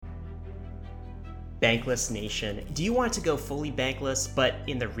Bankless Nation. Do you want to go fully bankless, but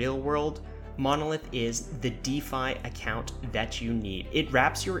in the real world? Monolith is the DeFi account that you need. It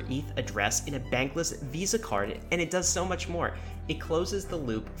wraps your ETH address in a bankless Visa card, and it does so much more. It closes the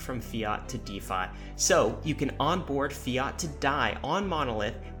loop from fiat to DeFi. So you can onboard fiat to DAI on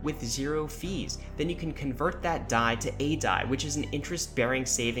Monolith with zero fees. Then you can convert that DAI to a DAI, which is an interest-bearing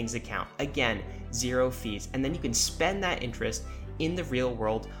savings account. Again, zero fees. And then you can spend that interest in the real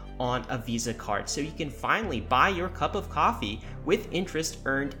world on a Visa card. So you can finally buy your cup of coffee with interest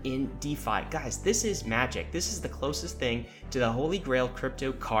earned in DeFi. Guys, this is magic. This is the closest thing to the Holy Grail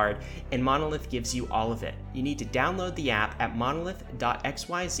crypto card, and Monolith gives you all of it. You need to download the app at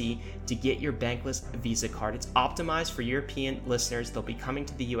monolith.xyz to get your bankless Visa card. It's optimized for European listeners. They'll be coming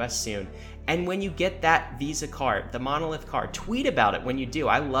to the US soon. And when you get that Visa card, the Monolith card, tweet about it when you do.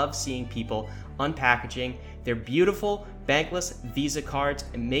 I love seeing people unpackaging their beautiful bankless Visa cards.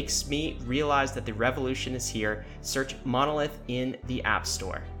 It makes me realize that the revolution is here. Search Monolith in the App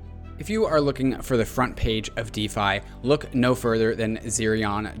Store. If you are looking for the front page of DeFi, look no further than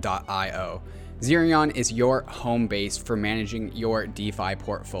Zerion.io. Zerion is your home base for managing your DeFi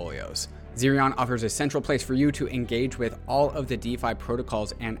portfolios. Zerion offers a central place for you to engage with all of the DeFi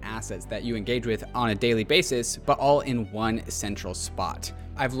protocols and assets that you engage with on a daily basis, but all in one central spot.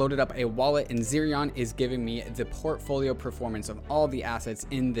 I've loaded up a wallet, and Zerion is giving me the portfolio performance of all the assets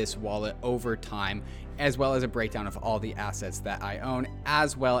in this wallet over time, as well as a breakdown of all the assets that I own,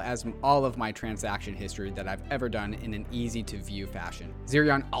 as well as all of my transaction history that I've ever done in an easy to view fashion.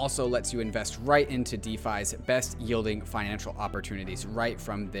 Zerion also lets you invest right into DeFi's best yielding financial opportunities right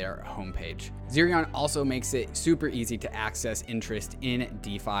from their homepage. Zerion also makes it super easy to access interest in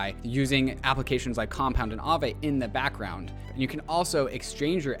DeFi using applications like Compound and Aave in the background. You can also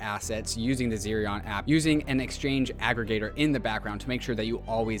exchange your assets using the Zerion app using an exchange aggregator in the background to make sure that you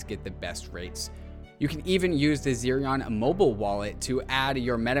always get the best rates. You can even use the Zerion mobile wallet to add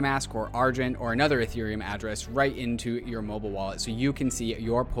your MetaMask or Argent or another Ethereum address right into your mobile wallet so you can see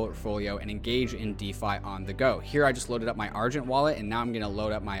your portfolio and engage in DeFi on the go. Here I just loaded up my Argent wallet, and now I'm going to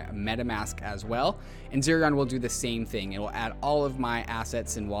load up my MetaMask as well. And Zerion will do the same thing. It will add all of my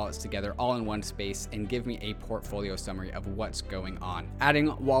assets and wallets together all in one space and give me a portfolio summary of what's going on.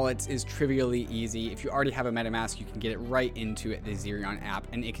 Adding wallets is trivially easy. If you already have a MetaMask, you can get it right into the Zerion app,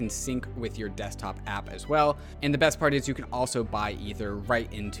 and it can sync with your desktop app as well. And the best part is you can also buy Ether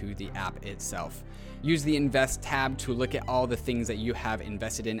right into the app itself. Use the Invest tab to look at all the things that you have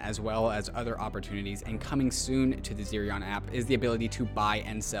invested in, as well as other opportunities. And coming soon to the Zerion app is the ability to buy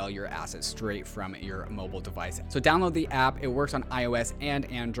and sell your assets straight from your mobile device. So download the app. It works on iOS and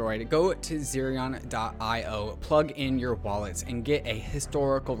Android. Go to Zerion.io, plug in your wallets, and get a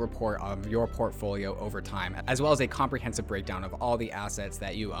historical report of your portfolio over time, as well as a comprehensive breakdown of all the assets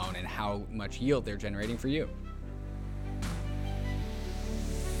that you own and how much yield they're generating for you.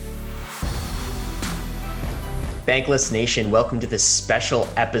 Bankless Nation, welcome to this special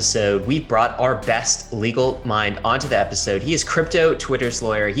episode. We brought our best legal mind onto the episode. He is crypto Twitter's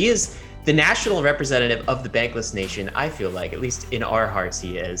lawyer. He is the national representative of the Bankless Nation, I feel like, at least in our hearts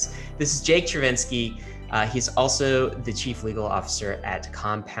he is. This is Jake Chervinsky. He's also the chief legal officer at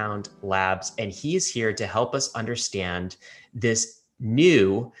Compound Labs, and he is here to help us understand this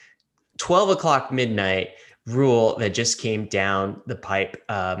new 12 o'clock midnight rule that just came down the pipe,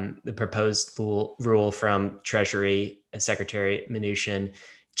 the proposed rule from Treasury Secretary Mnuchin.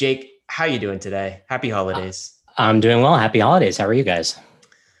 Jake, how are you doing today? Happy holidays. I'm doing well. Happy holidays. How are you guys?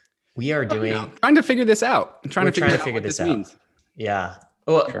 We are doing... trying to figure this out. I'm trying to figure this out. Means. Yeah.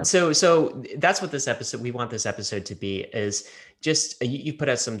 Well, sure. So that's what this episode, we want this episode to be, is just, you put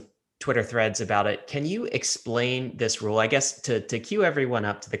out some Twitter threads about it. Can you explain this rule? I guess to cue everyone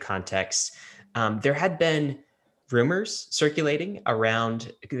up to the context, there had been rumors circulating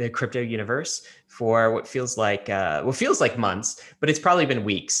around the crypto universe for what feels like months, but it's probably been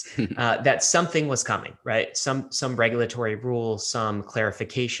weeks, that something was coming, right? Some regulatory rule, some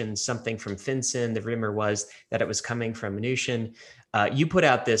clarification, something from FinCEN. The rumor was that it was coming from Mnuchin. You put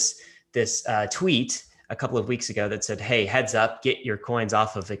out this tweet a couple of weeks ago that said, "Hey, heads up, get your coins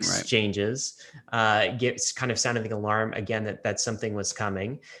off of exchanges." Get kind of sounding the alarm again that something was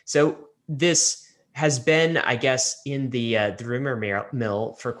coming. So this has been, I guess, in the rumor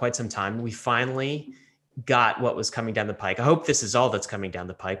mill for quite some time. We finally got what was coming down the pike. I hope this is all that's coming down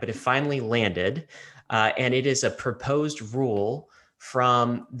the pike, but it finally landed, and it is a proposed rule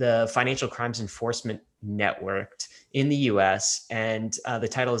from the Financial Crimes Enforcement Network in the US. And the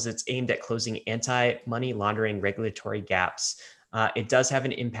title is, it's aimed at closing anti-money laundering regulatory gaps It does have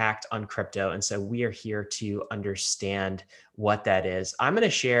an impact on crypto. And so we are here to understand what that is. I'm going to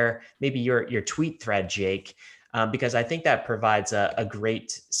share maybe your tweet thread, Jake, because I think that provides a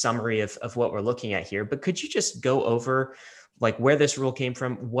great summary of what we're looking at here. But could you just go over like where this rule came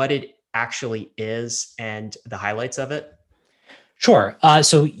from, what it actually is, and the highlights of it? Sure.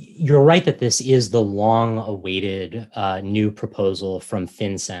 So you're right that this is the long-awaited new proposal from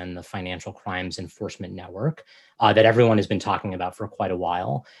FinCEN, the Financial Crimes Enforcement Network, that everyone has been talking about for quite a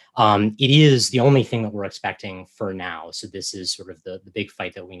while. It is the only thing that we're expecting for now. So this is sort of the big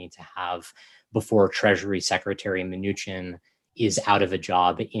fight that we need to have before Treasury Secretary Mnuchin is out of a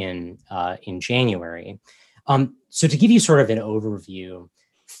job in January. So to give you sort of an overview,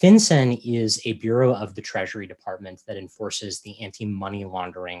 FinCEN is a bureau of the Treasury Department that enforces the anti-money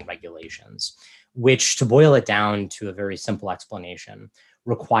laundering regulations, which, to boil it down to a very simple explanation,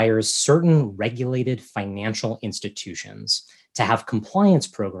 requires certain regulated financial institutions to have compliance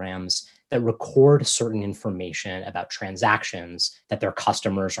programs that record certain information about transactions that their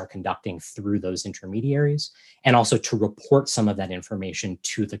customers are conducting through those intermediaries, and also to report some of that information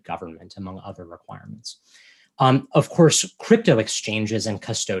to the government, among other requirements. Of course, crypto exchanges and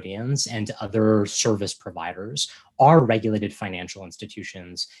custodians and other service providers are regulated financial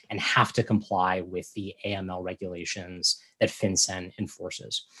institutions and have to comply with the AML regulations that FinCEN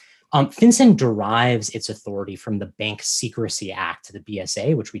enforces. FinCEN derives its authority from the Bank Secrecy Act, the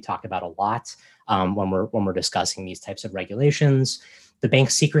BSA, which we talk about a lot when we're discussing these types of regulations. The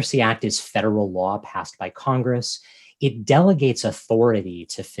Bank Secrecy Act is federal law passed by Congress. It delegates authority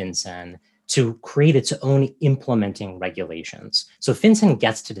to FinCEN to create its own implementing regulations. So FinCEN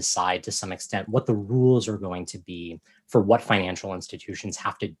gets to decide to some extent what the rules are going to be for what financial institutions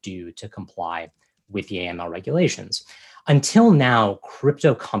have to do to comply with the AML regulations. Until now,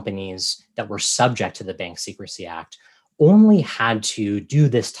 crypto companies that were subject to the Bank Secrecy Act only had to do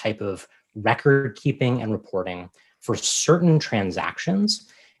this type of record keeping and reporting for certain transactions.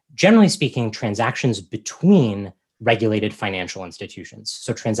 Generally speaking, transactions between regulated financial institutions.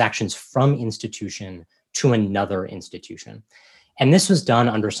 So transactions from institution to another institution. And this was done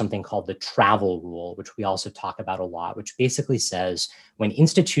under something called the travel rule, which we also talk about a lot, which basically says when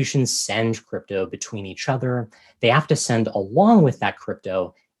institutions send crypto between each other, they have to send along with that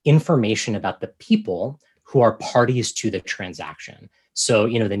crypto information about the people who are parties to the transaction. So,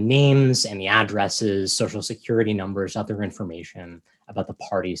 the names and the addresses, social security numbers, other information about the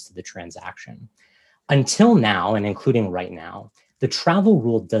parties to the transaction. Until now, and including right now, the travel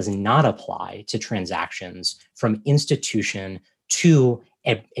rule does not apply to transactions from institution to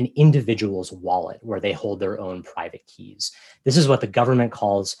an individual's wallet where they hold their own private keys. This is what the government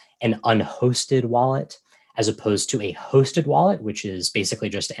calls an unhosted wallet, as opposed to a hosted wallet, which is basically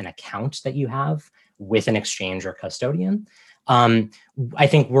just an account that you have with an exchange or custodian. I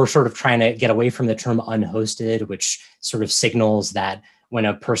think we're sort of trying to get away from the term unhosted, which sort of signals that when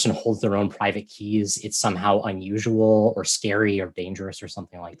a person holds their own private keys, it's somehow unusual or scary or dangerous or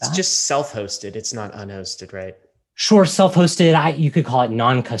something like that. It's just self-hosted. It's not unhosted, right? Sure, self-hosted, you could call it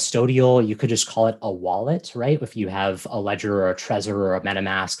non-custodial. You could just call it a wallet, right? If you have a Ledger or a Trezor or a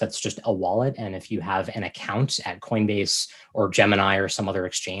MetaMask, that's just a wallet. And if you have an account at Coinbase or Gemini or some other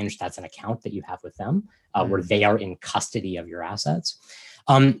exchange, that's an account that you have with them where they are in custody of your assets.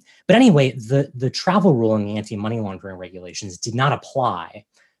 But anyway, the travel rule and the anti-money laundering regulations did not apply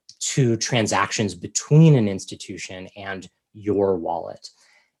to transactions between an institution and your wallet.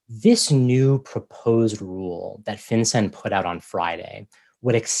 This new proposed rule that FinCEN put out on Friday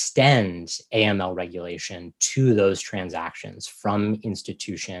would extend AML regulation to those transactions from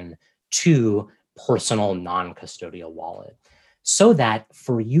institution to personal non-custodial wallet, so that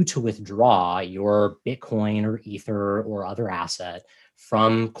for you to withdraw your Bitcoin or Ether or other asset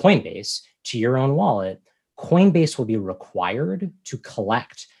from Coinbase to your own wallet, Coinbase will be required to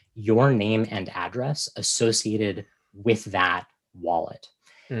collect your name and address associated with that wallet.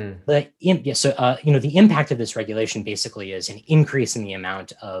 The impact of this regulation basically is an increase in the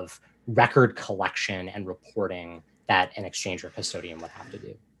amount of record collection and reporting that an exchange or custodian would have to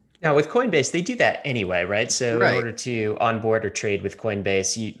do. Now, with Coinbase, they do that anyway, right? So in order to onboard or trade with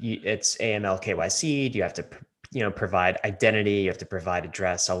Coinbase, it's AML KYC. You have to provide identity, you have to provide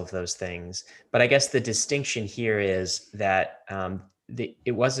address, all of those things. But I guess the distinction here is that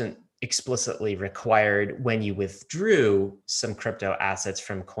it wasn't explicitly required when you withdrew some crypto assets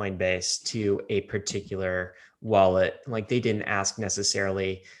from Coinbase to a particular wallet. Like they didn't ask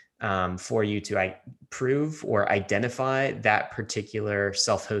necessarily for you to prove or identify that particular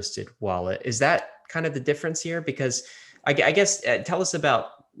self-hosted wallet. Is that kind of the difference here? Because I guess tell us about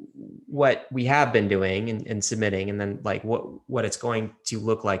what we have been doing and submitting, and then like what it's going to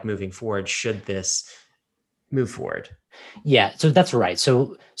look like moving forward should this move forward. Yeah, so that's right.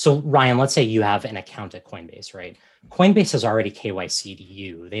 So Ryan, let's say you have an account at Coinbase, right? Coinbase has already KYC'd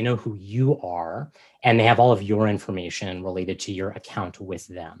you. They know who you are, and they have all of your information related to your account with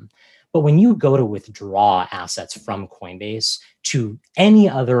them. But when you go to withdraw assets from Coinbase to any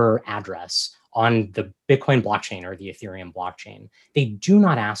other address on the Bitcoin blockchain or the Ethereum blockchain, they do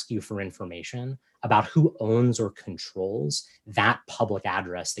not ask you for information about who owns or controls that public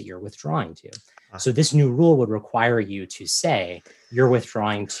address that you're withdrawing to. So this new rule would require you to say you're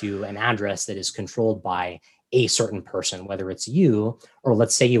withdrawing to an address that is controlled by a certain person, whether it's you, or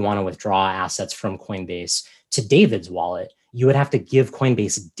let's say you want to withdraw assets from Coinbase to David's wallet. You would have to give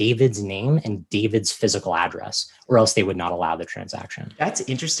Coinbase David's name and David's physical address, or else they would not allow the transaction. That's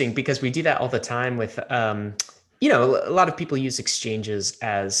interesting because we do that all the time with, you know, a lot of people use exchanges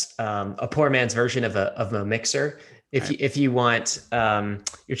as a poor man's version of a mixer. If you want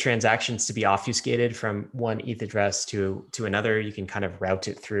your transactions to be obfuscated from one ETH address to another, you can kind of route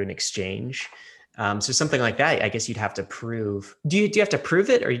it through an exchange. So something like that, I guess you'd have to prove. Do you have to prove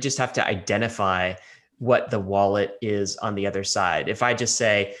it, or you just have to identify what the wallet is on the other side? If I just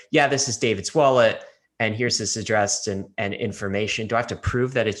say, yeah, this is David's wallet, and here's this address and information, do I have to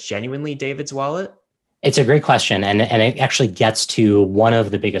prove that it's genuinely David's wallet? It's a great question. And it actually gets to one of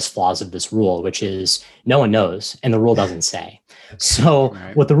the biggest flaws of this rule, which is no one knows and the rule doesn't say. So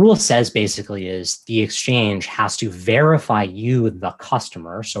what the rule says basically is the exchange has to verify you, the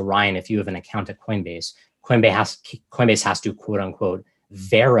customer. So Ryan, if you have an account at Coinbase, Coinbase has to quote unquote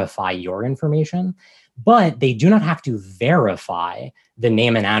verify your information, but they do not have to verify the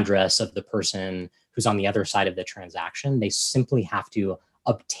name and address of the person who's on the other side of the transaction. They simply have to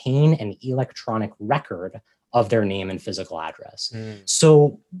obtain an electronic record of their name and physical address.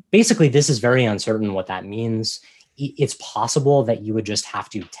 So basically, this is very uncertain what that means. It's possible that you would just have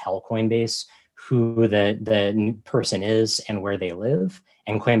to tell Coinbase who the person is and where they live,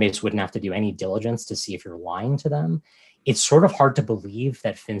 and Coinbase wouldn't have to do any diligence to see if you're lying to them. It's sort of hard to believe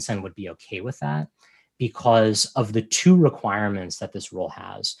that FinCEN would be okay with that because of the two requirements that this rule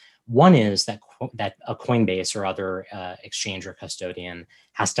has. One is that a Coinbase or other exchange or custodian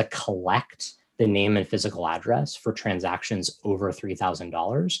has to collect the name and physical address for transactions over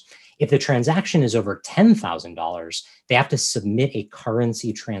 $3,000. If the transaction is over $10,000, they have to submit a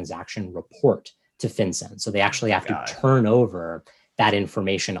currency transaction report to FinCEN. So they actually have to turn over that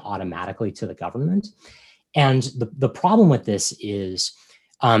information automatically to the government. And the problem with this is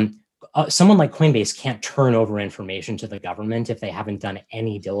someone like Coinbase can't turn over information to the government if they haven't done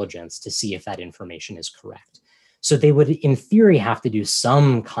any diligence to see if that information is correct. So they would, in theory, have to do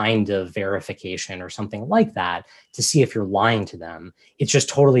some kind of verification or something like that to see if you're lying to them. It's just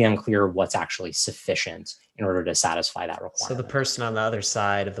totally unclear what's actually sufficient in order to satisfy that requirement. So the person on the other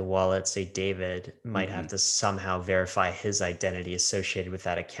side of the wallet, say David, might have to somehow verify his identity associated with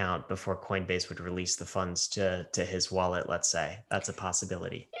that account before Coinbase would release the funds to his wallet, let's say. That's a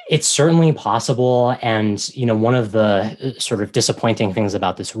possibility. It's certainly possible. And, you know, one of the sort of disappointing things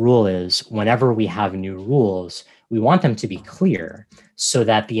about this rule is whenever we have new rules, we want them to be clear so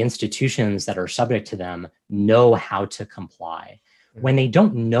that the institutions that are subject to them know how to comply. When they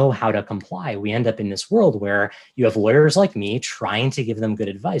don't know how to comply, we end up in this world where you have lawyers like me trying to give them good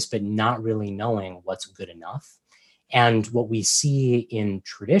advice, but not really knowing what's good enough. And what we see in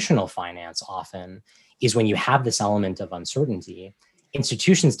traditional finance often is when you have this element of uncertainty,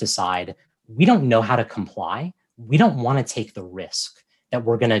 institutions decide, we don't know how to comply. We don't want to take the risk that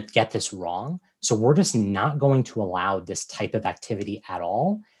we're going to get this wrong. So we're just not going to allow this type of activity at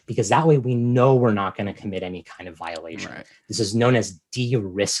all, because that way we know we're not going to commit any kind of violation. Right. This is known as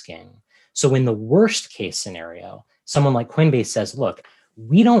de-risking. So in the worst case scenario, someone like Coinbase says, look,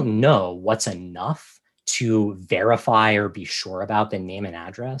 we don't know what's enough to verify or be sure about the name and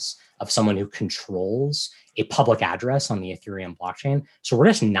address of someone who controls a public address on the Ethereum blockchain. So we're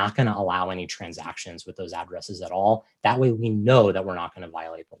just not going to allow any transactions with those addresses at all. That way we know that we're not going to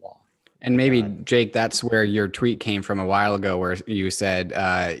violate the law. And maybe, Jake, that's where your tweet came from a while ago, where you said,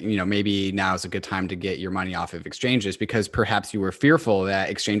 you know, maybe now is a good time to get your money off of exchanges, because perhaps you were fearful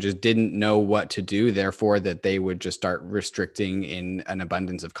that exchanges didn't know what to do, therefore that they would just start restricting in an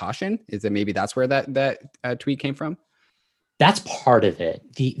abundance of caution. Is that maybe that's where that tweet came from? That's part of it.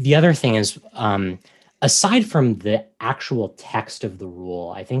 The other thing is, aside from the actual text of the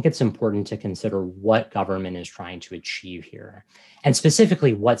rule, I think it's important to consider what government is trying to achieve here. And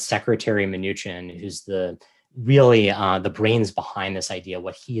specifically what Secretary Mnuchin, who's really the brains behind this idea,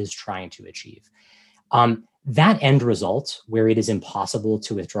 what he is trying to achieve. That end result, where it is impossible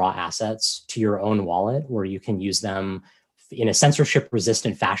to withdraw assets to your own wallet, where you can use them in a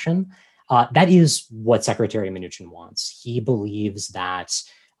censorship-resistant fashion, that is what Secretary Mnuchin wants. He believes that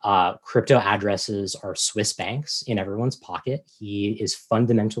crypto addresses are Swiss banks in everyone's pocket. He is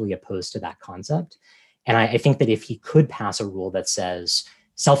fundamentally opposed to that concept. And I think that if he could pass a rule that says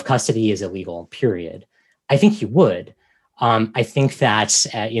self-custody is illegal, period, I think he would. I think that,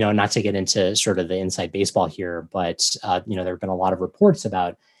 not to get into sort of the inside baseball here, but, there have been a lot of reports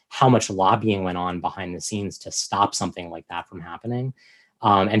about how much lobbying went on behind the scenes to stop something like that from happening.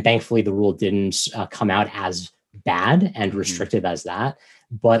 And thankfully, the rule didn't come out as bad and restrictive as that.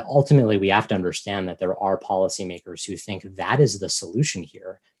 But ultimately, we have to understand that there are policymakers who think that is the solution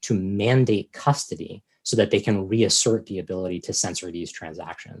here, to mandate custody so that they can reassert the ability to censor these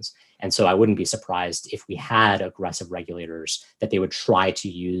transactions. And so I wouldn't be surprised if we had aggressive regulators that they would try to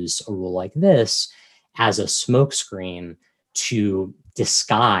use a rule like this as a smokescreen to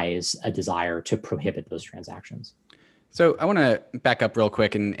disguise a desire to prohibit those transactions. So I want to back up real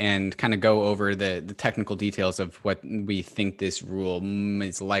quick and kind of go over the technical details of what we think this rule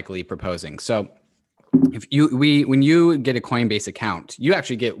is likely proposing. So when you get a Coinbase account, you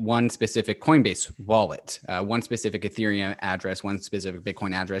actually get one specific Coinbase wallet, one specific Ethereum address, one specific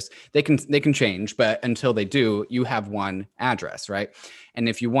Bitcoin address. They can change, but until they do, you have one address, right? And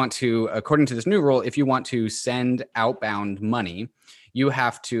if you want to, according to this new rule, if you want to send outbound money, you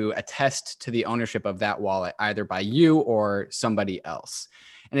have to attest to the ownership of that wallet either by you or somebody else.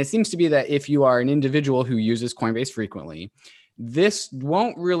 And it seems to be that if you are an individual who uses Coinbase frequently, this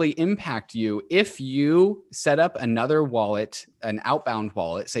won't really impact you if you set up another wallet, an outbound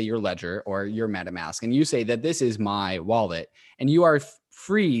wallet, say your Ledger or your MetaMask, and you say that this is my wallet, and you are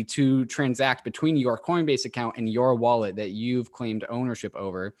free to transact between your Coinbase account and your wallet that you've claimed ownership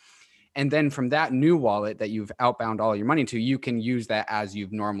over. And then from that new wallet that you've outbound all your money to, you can use that as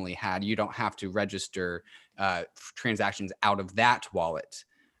you've normally had. You don't have to register transactions out of that wallet.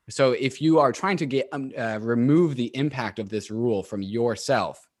 So if you are trying to remove the impact of this rule from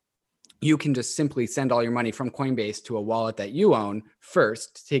yourself, you can just simply send all your money from Coinbase to a wallet that you own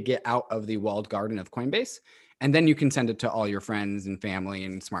first to get out of the walled garden of Coinbase. And then you can send it to all your friends and family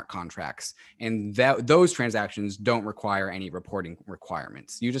and smart contracts. And those transactions don't require any reporting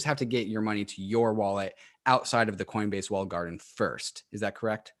requirements. You just have to get your money to your wallet outside of the Coinbase walled garden first. Is that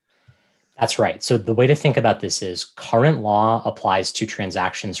correct? That's right. So the way to think about this is current law applies to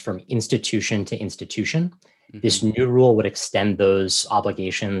transactions from institution to institution. This new rule would extend those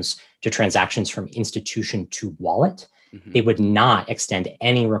obligations to transactions from institution to wallet. They would not extend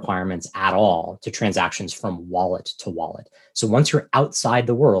any requirements at all to transactions from wallet to wallet. So once you're outside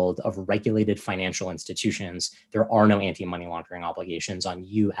the world of regulated financial institutions, there are no anti-money laundering obligations on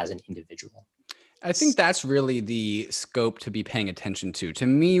you as an individual. I think that's really the scope to be paying attention to. To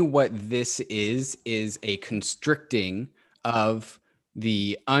me, what this is a constricting of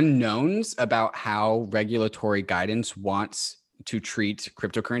the unknowns about how regulatory guidance wants to treat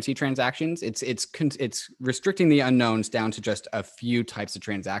cryptocurrency transactions. It's restricting the unknowns down to just a few types of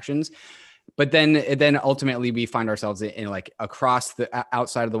transactions. But then ultimately we find ourselves in like across the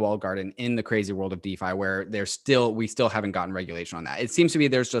outside of the walled garden in the crazy world of DeFi, where we still haven't gotten regulation on that. It seems to be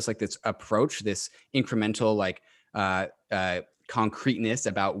there's just like this approach, this incremental concreteness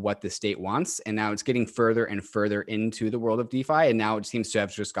about what the state wants. And now it's getting further and further into the world of DeFi. And now it seems to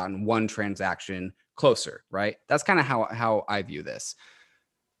have just gotten one transaction closer, right? That's kind of how I view this.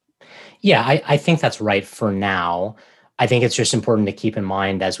 Yeah, I think that's right for now. I think it's just important to keep in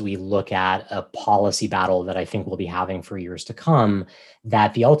mind as we look at a policy battle that I think we'll be having for years to come,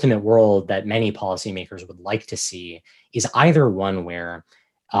 that the ultimate world that many policymakers would like to see is either one where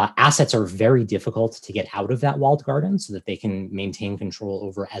assets are very difficult to get out of that walled garden so that they can maintain control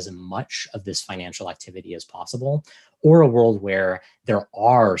over as much of this financial activity as possible, or a world where there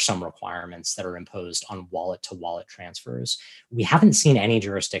are some requirements that are imposed on wallet to wallet transfers. We haven't seen any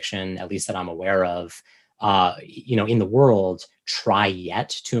jurisdiction, at least that I'm aware of, in the world try yet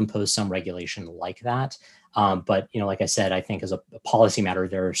to impose some regulation like that. But, like I said, I think as a policy matter,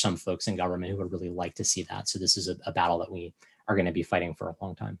 there are some folks in government who would really like to see that. So this is a battle that we are going to be fighting for a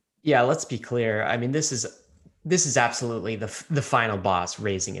long time. Yeah, let's be clear. I mean, this is absolutely the final boss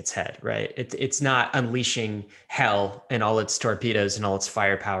raising its head, right? It's not unleashing hell and all its torpedoes and all its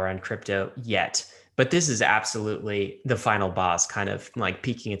firepower on crypto yet. But this is absolutely the final boss kind of like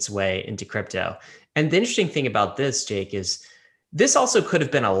peeking its way into crypto. And the interesting thing about this, Jake, is this also could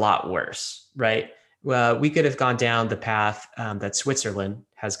have been a lot worse, right? We could have gone down the path that Switzerland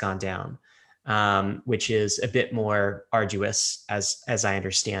has gone down, which is a bit more arduous, as I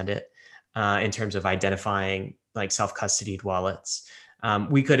understand it. in terms of identifying like self-custodied wallets.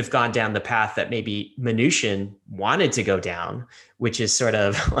 We could have gone down the path that maybe Mnuchin wanted to go down, which is sort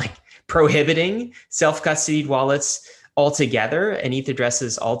of like prohibiting self-custodied wallets altogether and ETH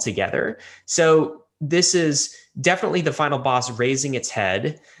addresses altogether. So this is definitely the final boss raising its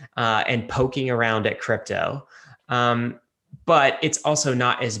head and poking around at crypto. But it's also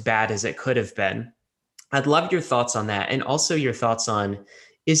not as bad as it could have been. I'd love your thoughts on that. And also your thoughts on,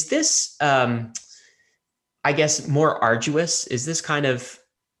 is this, I guess, more arduous? Is this kind of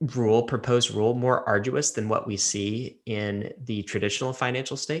proposed rule, more arduous than what we see in the traditional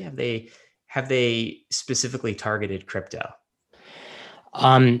financial state? Have they specifically targeted crypto?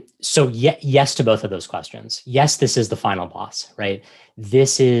 So yes to both of those questions. Yes, this is the final boss, right?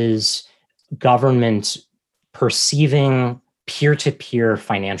 This is government perceiving peer-to-peer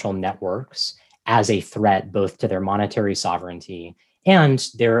financial networks as a threat both to their monetary sovereignty and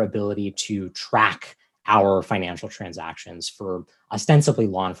their ability to track our financial transactions for ostensibly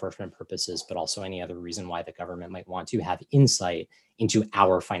law enforcement purposes, but also any other reason why the government might want to have insight into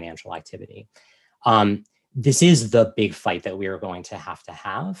our financial activity. This is the big fight that we are going to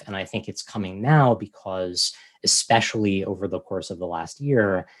have. And I think it's coming now because, especially over the course of the last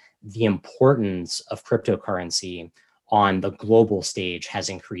year, the importance of cryptocurrency on the global stage has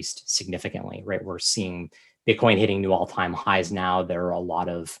increased significantly, right? We're seeing Bitcoin hitting new all-time highs now. There are a lot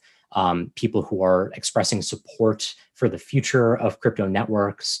of people who are expressing support for the future of crypto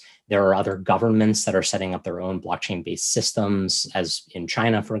networks. There are other governments that are setting up their own blockchain-based systems, as in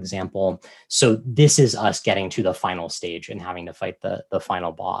China, for example. So this is us getting to the final stage and having to fight the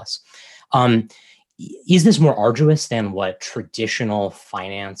final boss. Is this more arduous than what traditional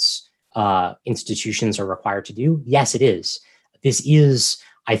finance institutions are required to do? Yes, it is. This is,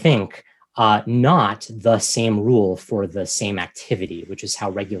 I think, not the same rule for the same activity, which is how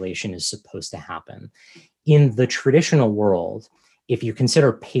regulation is supposed to happen. In the traditional world, if you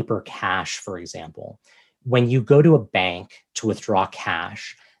consider paper cash, for example, when you go to a bank to withdraw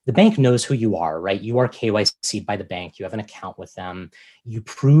cash, the bank knows who you are, right? You are KYC'd by the bank. You have an account with them. You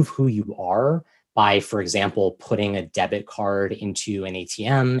prove who you are by, for example, putting a debit card into an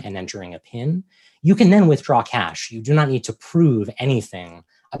ATM and entering a PIN. You can then withdraw cash. You do not need to prove anything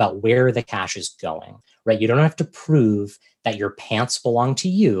about where the cash is going, right? You don't have to prove that your pants belong to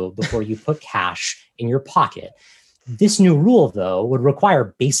you before you put cash in your pocket. This new rule, though, would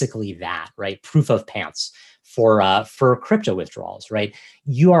require basically that, right? Proof of pants for crypto withdrawals, right?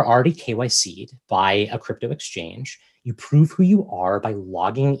 You are already KYC'd by a crypto exchange. You prove who you are by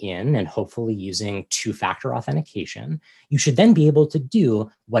logging in and hopefully using two-factor authentication. You should then be able to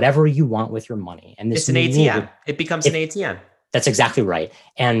do whatever you want with your money. And this it's an ATM. It becomes an ATM. That's exactly right.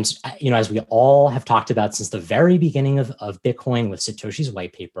 And as we all have talked about since the very beginning of Bitcoin with Satoshi's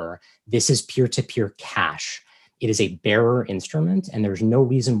white paper, this is peer-to-peer cash. It is a bearer instrument, and there's no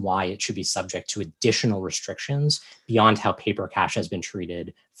reason why it should be subject to additional restrictions beyond how paper cash has been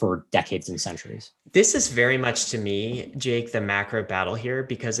treated for decades and centuries. This is very much, to me, Jake, the macro battle here,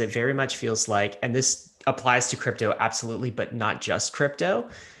 because it very much feels like, and this applies to crypto absolutely, but not just crypto,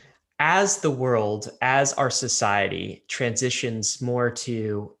 as the world, as our society transitions more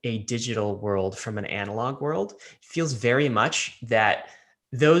to a digital world from an analog world, it feels very much that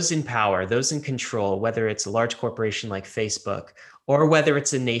those in power, those in control, whether it's a large corporation like Facebook or whether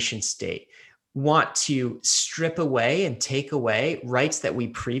it's a nation state, want to strip away and take away rights that we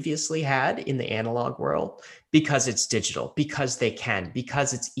previously had in the analog world because it's digital, because they can,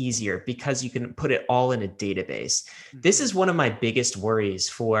 because it's easier, because you can put it all in a database. This is one of my biggest worries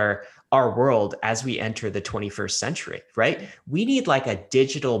for our world as we enter the 21st century, right? We need like a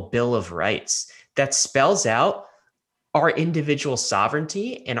digital bill of rights that spells out our individual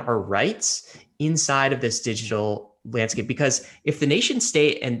sovereignty and our rights inside of this digital landscape. Because if the nation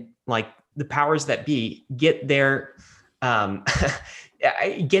state and like the powers that be get their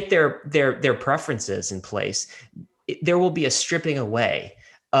their preferences in place, there will be a stripping away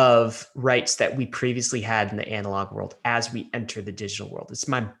of rights that we previously had in the analog world as we enter the digital world. It's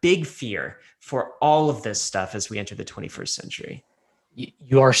my big fear for all of this stuff as we enter the 21st century.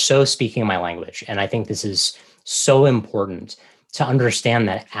 You are so speaking my language. And I think this is so important to understand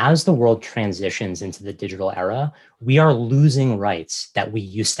that as the world transitions into the digital era, we are losing rights that we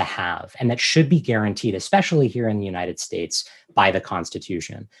used to have and that should be guaranteed, especially here in the United States, by the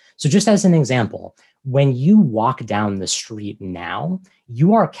Constitution. So just as an example, when you walk down the street now,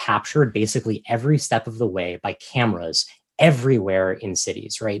 you are captured basically every step of the way by cameras everywhere in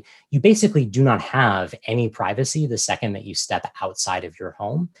cities, right? You basically do not have any privacy the second that you step outside of your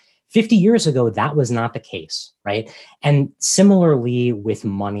home. 50 years ago, that was not the case, right? And similarly with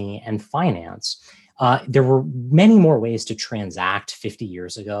money and finance, there were many more ways to transact 50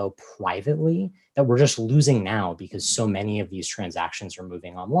 years ago privately that we're just losing now because so many of these transactions are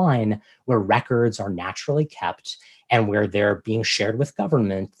moving online, where records are naturally kept and where they're being shared with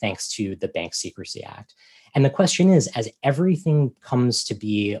government thanks to the Bank Secrecy Act. And the question is, as everything comes to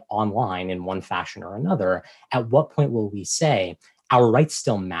be online in one fashion or another, at what point will we say our rights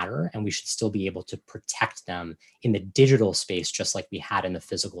still matter and we should still be able to protect them in the digital space, just like we had in the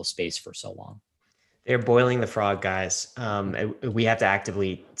physical space for so long? They're boiling the frog, guys. We have to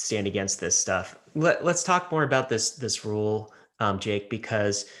actively stand against this stuff. Let's talk more about this rule, Jake,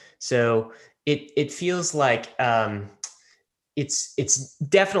 because so it feels like it's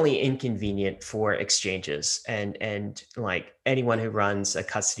definitely inconvenient for exchanges and like anyone who runs a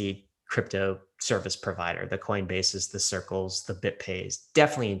custody crypto service provider, the Coinbases, the Circles, the BitPays,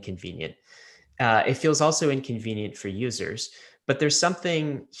 definitely inconvenient. It feels also inconvenient for users, but there's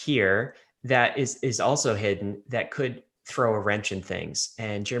something here that is also hidden that could throw a wrench in things.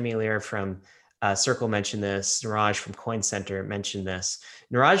 And Jeremy Lear from Circle mentioned this. Niraj from Coin Center mentioned this.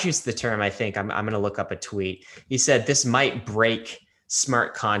 Niraj used the term, I think, I'm going to look up a tweet. He said this might break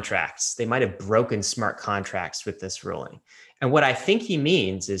smart contracts. They might have broken smart contracts with this ruling. And what I think he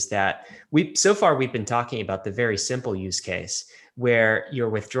means is that so far we've been talking about the very simple use case where you're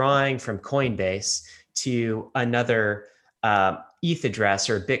withdrawing from Coinbase to another ETH address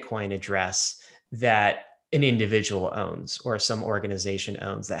or Bitcoin address that an individual owns or some organization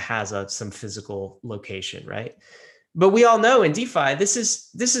owns that has some physical location, right? But we all know in DeFi, this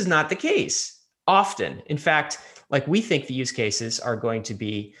is not the case often. In fact, like we think the use cases are going to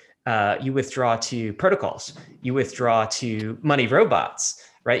be you withdraw to protocols, you withdraw to money robots,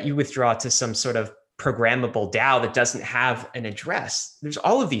 right? You withdraw to some sort of programmable DAO that doesn't have an address. There's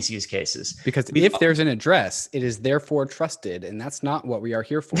all of these use cases. Because if there's an address, it is therefore trusted, and that's not what we are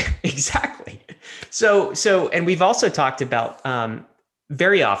here for. Exactly. So, and we've also talked about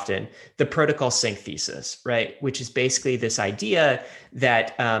very often the protocol sync thesis, right? Which is basically this idea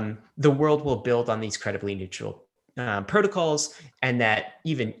that the world will build on these credibly neutral protocols, and that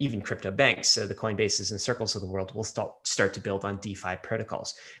even crypto banks, so the Coinbases and Circles of the world, will start to build on DeFi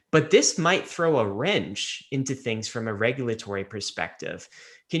protocols. But this might throw a wrench into things from a regulatory perspective.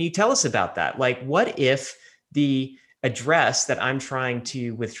 Can you tell us about that? Like, what if the address that I'm trying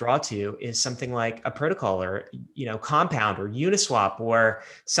to withdraw to is something like a protocol or Compound or Uniswap or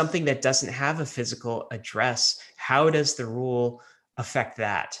something that doesn't have a physical address? How does the rule affect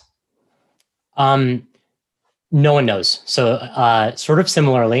that? No one knows. So sort of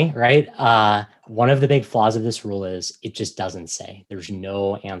similarly, right? One of the big flaws of this rule is it just doesn't say. There's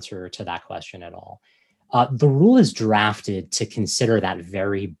no answer to that question at all. The rule is drafted to consider that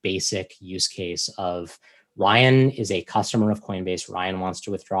very basic use case of Ryan is a customer of Coinbase. Ryan wants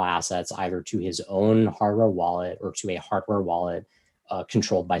to withdraw assets either to his own hardware wallet or to a hardware wallet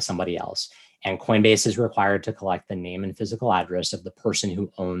controlled by somebody else. And Coinbase is required to collect the name and physical address of the person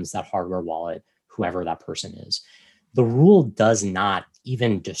who owns that hardware wallet, whoever that person is. The rule does not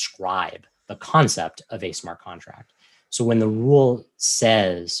even describe the concept of a smart contract. So when the rule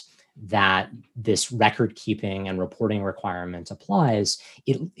says that this record keeping and reporting requirement applies,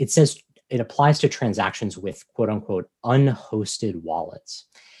 it says it applies to transactions with quote unquote unhosted wallets.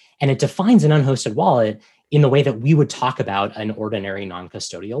 And it defines an unhosted wallet in the way that we would talk about an ordinary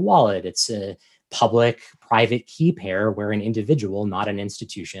non-custodial wallet. It's a public private key pair where an individual, not an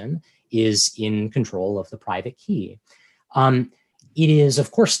institution, is in control of the private key. It is,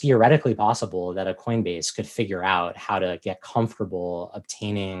 of course, theoretically possible that a Coinbase could figure out how to get comfortable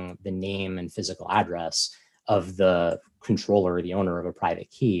obtaining the name and physical address of the controller, the owner of a private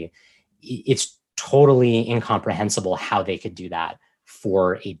key. It's totally incomprehensible how they could do that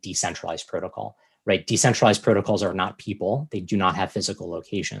for a decentralized protocol, right? Decentralized protocols are not people. They do not have physical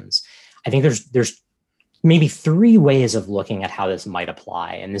locations. I think there's maybe three ways of looking at how this might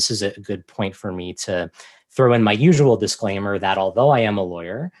apply. And this is a good point for me to throw in my usual disclaimer that although I am a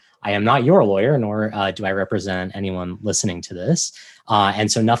lawyer, I am not your lawyer, nor do I represent anyone listening to this.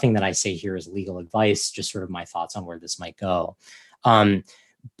 And so nothing that I say here is legal advice, just sort of my thoughts on where this might go.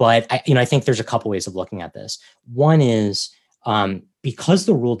 But I think there's a couple ways of looking at this. One is because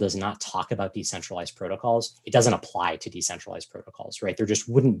the rule does not talk about decentralized protocols, it doesn't apply to decentralized protocols, right? There just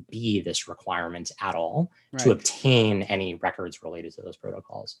wouldn't be this requirement at all to obtain any records related to those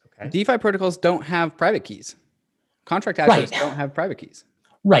protocols. Okay. DeFi protocols don't have private keys. Contract assets don't have private keys.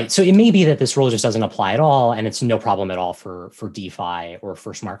 Right. So it may be that this rule just doesn't apply at all, and it's no problem at all for DeFi or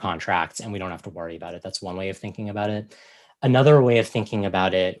for smart contracts, and we don't have to worry about it. That's one way of thinking about it. Another way of thinking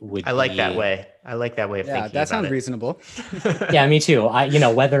about it would I like be, that way. I like that way of thinking that sounds about it. reasonable. yeah, me too.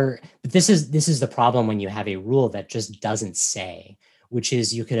 But this is the problem when you have a rule that just doesn't say, which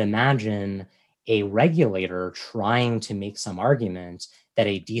is you could imagine a regulator trying to make some argument that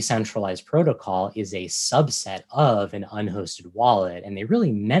a decentralized protocol is a subset of an unhosted wallet, and they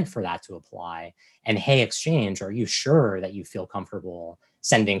really meant for that to apply. And hey, exchange, are you sure that you feel comfortable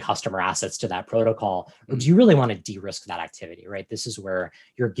sending customer assets to that protocol? Or do you really want to de-risk that activity, right? This is where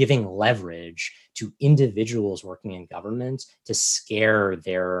you're giving leverage to individuals working in government to scare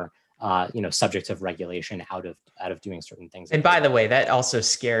their subjects of regulation out of doing certain things. And by the way, that also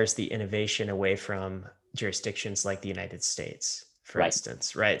scares the innovation away from jurisdictions like the United States, for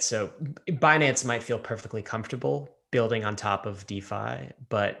instance, right? So Binance might feel perfectly comfortable building on top of DeFi,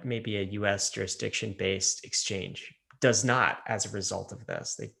 but maybe a US jurisdiction-based exchange does not as a result of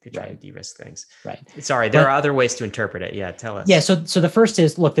this. They try to de-risk things. Right. Sorry, there are other ways to interpret it. Yeah, tell us. Yeah, so the first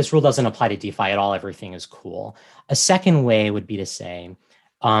is, look, this rule doesn't apply to DeFi at all. Everything is cool. A second way would be to say,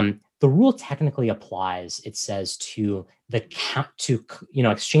 the rule technically applies, it says, to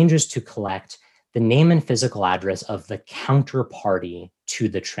exchanges to collect the name and physical address of the counterparty to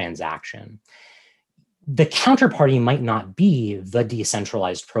the transaction. The counterparty might not be the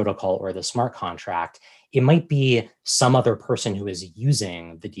decentralized protocol or the smart contract. It might be some other person who is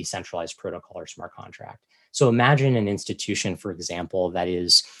using the decentralized protocol or smart contract. So imagine an institution, for example, that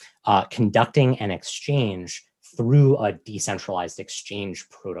is conducting an exchange through a decentralized exchange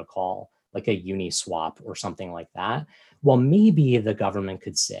protocol, like a Uniswap or something like that. Well, maybe the government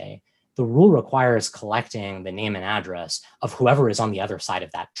could say, the rule requires collecting the name and address of whoever is on the other side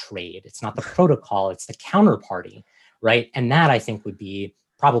of that trade. It's not the protocol, it's the counterparty, right? And that, I think, would be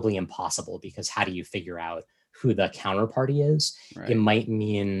probably impossible, because how do you figure out who the counterparty is? Right. It might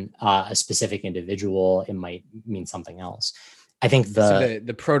mean a specific individual. It might mean something else. I think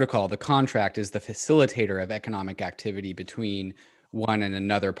the protocol, the contract, is the facilitator of economic activity between one and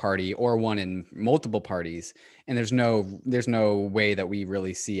another party, or one and multiple parties. And there's no way that we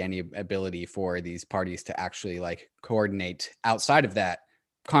really see any ability for these parties to actually like coordinate outside of that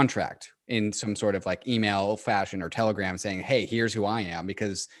contract in some sort of like email fashion or telegram saying, hey, here's who I am,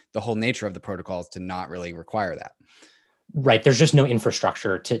 because the whole nature of the protocol is to not really require that. Right. There's just no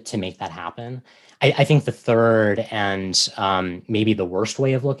infrastructure to make that happen. I think the third and maybe the worst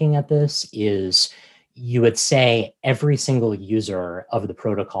way of looking at this is, you would say every single user of the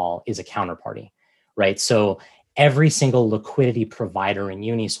protocol is a counterparty, right? So every single liquidity provider in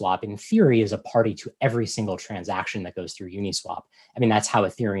Uniswap, in theory, is a party to every single transaction that goes through Uniswap. I mean, that's how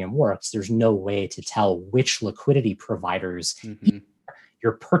Ethereum works. There's no way to tell which liquidity providers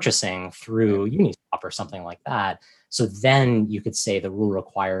you're purchasing through Uniswap or something like that. So then you could say the rule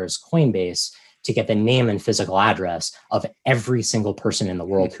requires Coinbase to get the name and physical address of every single person in the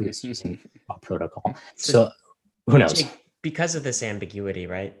world who is using a protocol. So who knows? Jake, because of this ambiguity,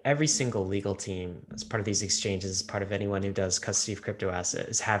 right? Every single legal team, as part of these exchanges, as part of anyone who does custody of crypto asset,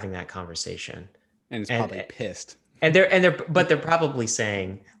 is having that conversation. And it's probably pissed. And they're probably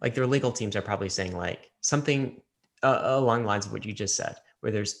saying, like, their legal teams are probably saying like something along the lines of what you just said,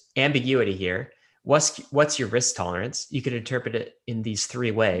 where there's ambiguity here. What's your risk tolerance? You could interpret it in these three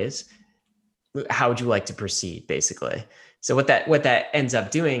ways. How would you like to proceed, basically? So what that ends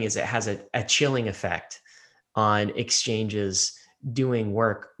up doing is it has a chilling effect on exchanges doing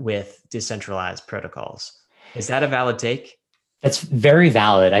work with decentralized protocols. Is that a valid take? That's very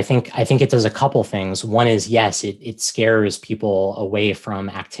valid. I think it does a couple things. One is, yes, it scares people away from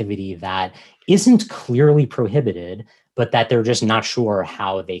activity that isn't clearly prohibited, but that they're just not sure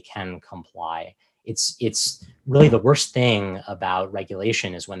how they can comply. It's really the worst thing about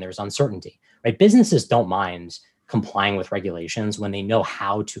regulation is when there's uncertainty, right? Businesses don't mind complying with regulations when they know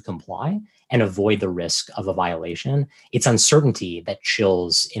how to comply and avoid the risk of a violation. It's uncertainty that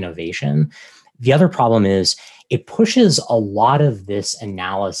chills innovation. The other problem is it pushes a lot of this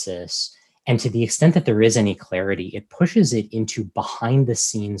analysis, and to the extent that there is any clarity, it pushes it into behind the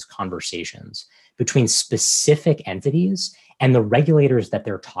scenes conversations between specific entities and the regulators that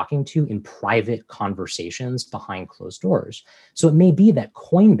they're talking to in private conversations behind closed doors. So it may be that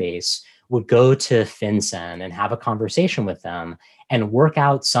Coinbase would go to FinCEN and have a conversation with them and work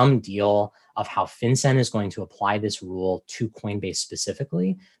out some deal of how FinCEN is going to apply this rule to Coinbase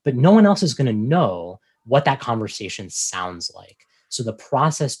specifically, but no one else is going to know what that conversation sounds like. So the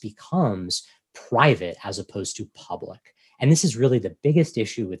process becomes private as opposed to public. And this is really the biggest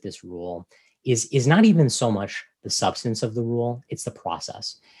issue with this rule is not even so much the substance of the rule, it's the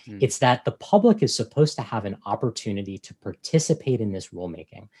process. It's that the public is supposed to have an opportunity to participate in this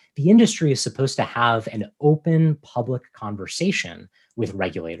rulemaking. The industry is supposed to have an open public conversation with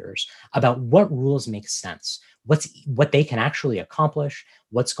regulators about what rules make sense, what they can actually accomplish,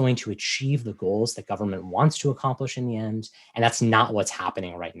 what's going to achieve the goals that government wants to accomplish in the end. And that's not what's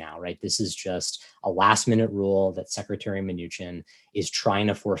happening right now, right? This is just a last minute rule that Secretary Mnuchin is trying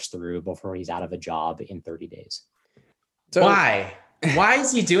to force through before he's out of a job in 30 days. So, why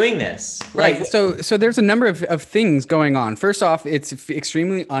is he doing this? Right. So there's a number of things going on. First off, it's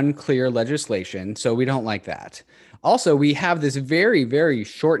extremely unclear legislation, so we don't like that. Also, we have this very, very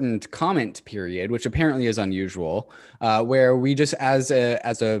shortened comment period, which apparently is unusual, where we just, as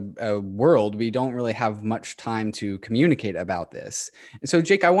a world, we don't really have much time to communicate about this. And so,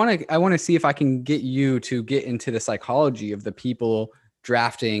 Jake, I want to see if I can get you to get into the psychology of the people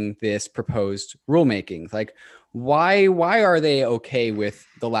drafting this proposed rulemaking. Like, why are they okay with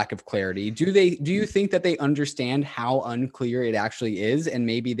the lack of clarity? Do you think that they understand how unclear it actually is, and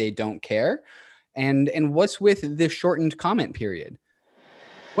maybe they don't care? And what's with the shortened comment period?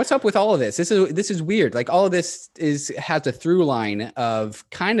 What's up with all of this? This is weird. Like, all of this has a through line of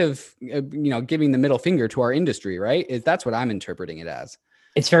kind of giving the middle finger to our industry, right? That's what I'm interpreting it as.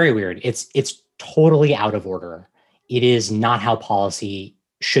 It's very weird. It's totally out of order. It is not how policy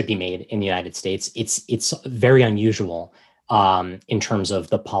should be made in the United States. It's very unusual in terms of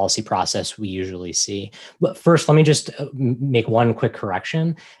the policy process we usually see. But first, let me just make one quick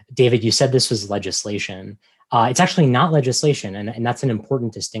correction. David, you said this was legislation. It's actually not legislation, and that's an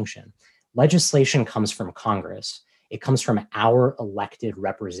important distinction. Legislation comes from Congress. It comes from our elected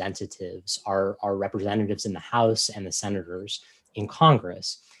representatives, our representatives in the House and the senators in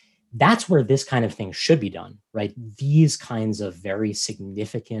Congress. That's where this kind of thing should be done, right? These kinds of very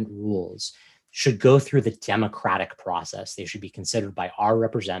significant rules should go through the democratic process. They should be considered by our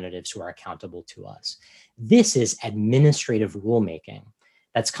representatives who are accountable to us. This is administrative rulemaking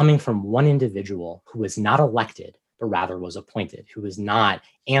that's coming from one individual who was not elected, but rather was appointed, who is not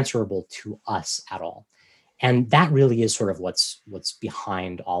answerable to us at all. And that really is sort of what's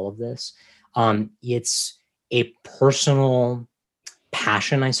behind all of this. It's a personal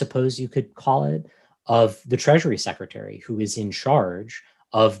passion, I suppose you could call it, of the Treasury Secretary, who is in charge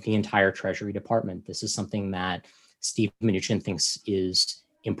of the entire Treasury Department. This is something that Steve Mnuchin thinks is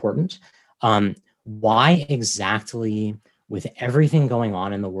important. Why exactly, with everything going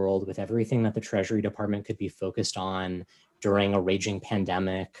on in the world, with everything that the Treasury Department could be focused on during a raging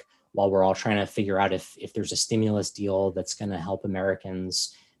pandemic, while we're all trying to figure out if there's a stimulus deal that's going to help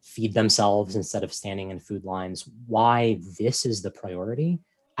Americans feed themselves instead of standing in food lines, why this is the priority,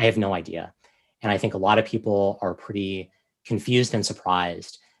 I have no idea. And I think a lot of people are pretty confused and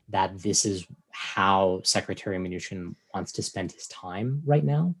surprised that this is how Secretary Mnuchin wants to spend his time right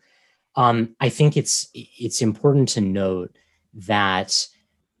now. I think it's important to note that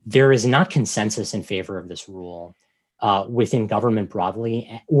there is not consensus in favor of this rule within government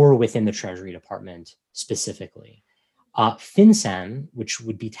broadly or within the Treasury Department specifically. FinCEN, which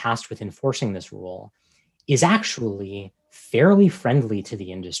would be tasked with enforcing this rule, is actually fairly friendly to the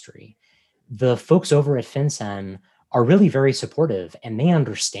industry. The folks over at FinCEN are really very supportive, and they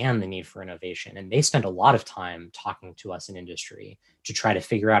understand the need for innovation. And they spend a lot of time talking to us in industry to try to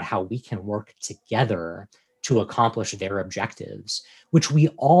figure out how we can work together to accomplish their objectives, which we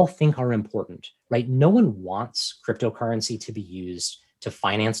all think are important, right? No one wants cryptocurrency to be used to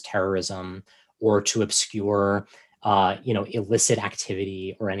finance terrorism or to obscure illicit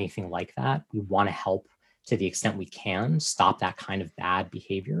activity or anything like that. We want to help to the extent we can stop that kind of bad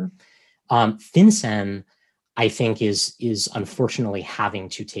behavior. FinCEN, I think, is unfortunately having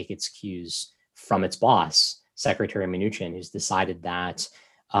to take its cues from its boss, Secretary Mnuchin, who's decided that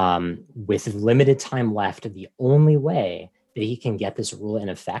with limited time left, the only way that he can get this rule in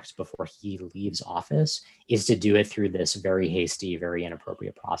effect before he leaves office is to do it through this very hasty, very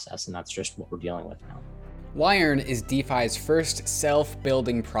inappropriate process. And that's just what we're dealing with now. Yearn is DeFi's first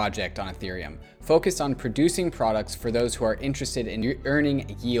self-building project on Ethereum, focused on producing products for those who are interested in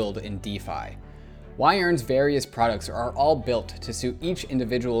earning yield in DeFi. Yearn's various products are all built to suit each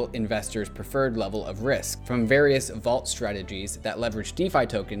individual investor's preferred level of risk, from various vault strategies that leverage DeFi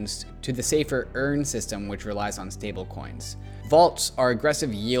tokens to the safer Earn system, which relies on stablecoins. Vaults are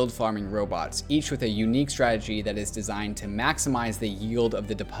aggressive yield farming robots, each with a unique strategy that is designed to maximize the yield of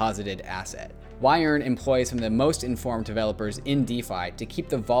the deposited asset. Yearn employs some of the most informed developers in DeFi to keep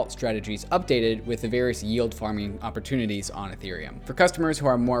the vault strategies updated with the various yield farming opportunities on Ethereum. For customers who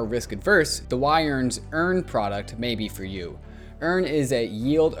are more risk adverse, the Yearn's Earn product may be for you. Earn is a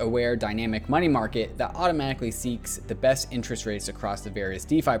yield-aware dynamic money market that automatically seeks the best interest rates across the various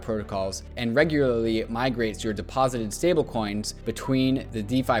DeFi protocols and regularly migrates your deposited stablecoins between the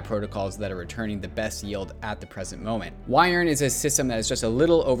DeFi protocols that are returning the best yield at the present moment. YEarn is a system that is just a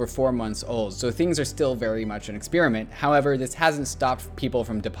little over 4 months old, so things are still very much an experiment. However, this hasn't stopped people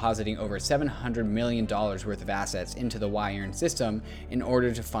from depositing over $700 million worth of assets into the YEarn system in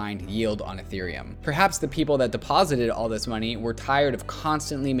order to find yield on Ethereum. Perhaps the people that deposited all this money were tired of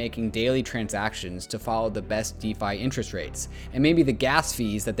constantly making daily transactions to follow the best DeFi interest rates, and maybe the gas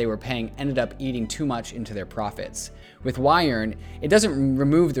fees that they were paying ended up eating too much into their profits. With YEarn, it doesn't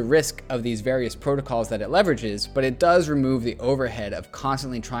remove the risk of these various protocols that it leverages, but it does remove the overhead of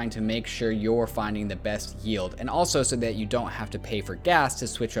constantly trying to make sure you're finding the best yield, and also so that you don't have to pay for gas to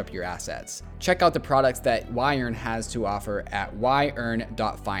switch up your assets. Check out the products that YEarn has to offer at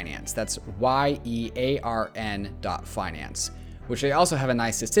yearn.finance. That's YEARN.finance, which they also have a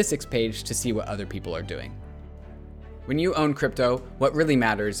nice statistics page to see what other people are doing. When you own crypto, what really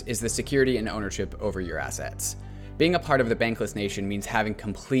matters is the security and ownership over your assets. Being a part of the bankless nation means having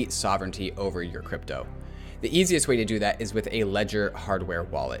complete sovereignty over your crypto. The easiest way to do that is with a Ledger hardware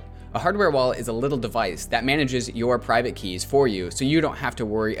wallet. A hardware wallet is a little device that manages your private keys for you, so you don't have to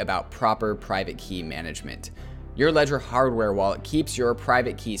worry about proper private key management. Your Ledger hardware wallet keeps your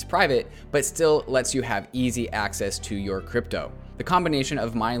private keys private, but still lets you have easy access to your crypto. The combination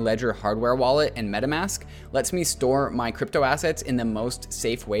of my Ledger hardware wallet and MetaMask lets me store my crypto assets in the most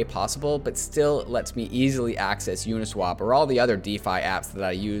safe way possible, but still lets me easily access Uniswap or all the other DeFi apps that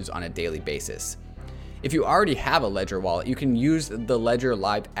I use on a daily basis. If you already have a Ledger wallet, you can use the Ledger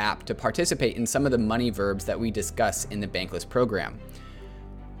Live app to participate in some of the money verbs that we discuss in the Bankless program.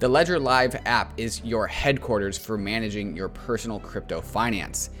 The Ledger Live app is your headquarters for managing your personal crypto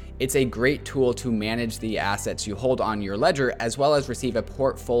finance. It's a great tool to manage the assets you hold on your ledger, as well as receive a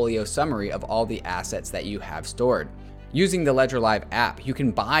portfolio summary of all the assets that you have stored. Using the Ledger Live app, you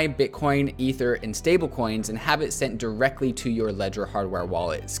can buy Bitcoin, Ether, and stablecoins and have it sent directly to your Ledger hardware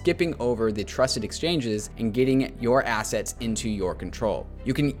wallet, skipping over the trusted exchanges and getting your assets into your control.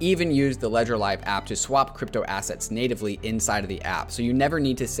 You can even use the Ledger Live app to swap crypto assets natively inside of the app, so you never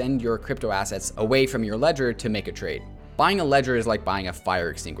need to send your crypto assets away from your ledger to make a trade. Buying a ledger is like buying a fire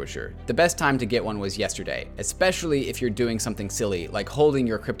extinguisher. The best time to get one was yesterday, especially if you're doing something silly like holding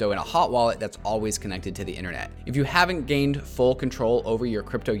your crypto in a hot wallet that's always connected to the internet. If you haven't gained full control over your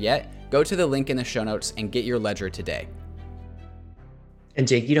crypto yet, go to the link in the show notes and get your ledger today. And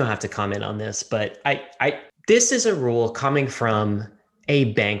Jake, you don't have to comment on this, but this is a rule coming from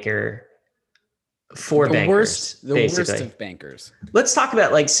a banker for bankers. The worst of bankers. Let's talk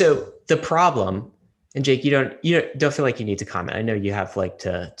about so the problem. And Jake, you don't feel like you need to comment. I know you have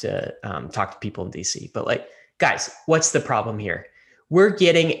to talk to people in DC, but guys, what's the problem here? We're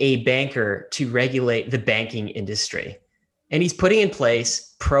getting a banker to regulate the banking industry, and he's putting in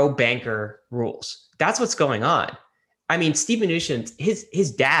place pro-banker rules. That's what's going on. I mean, Steve Mnuchin,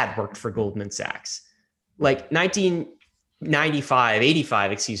 his dad worked for Goldman Sachs,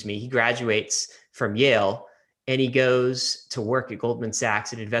 85, he graduates from Yale, and he goes to work at Goldman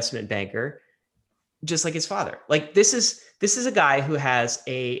Sachs, an investment banker, just like his father. This is a guy who has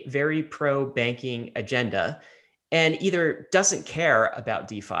a very pro-banking agenda and either doesn't care about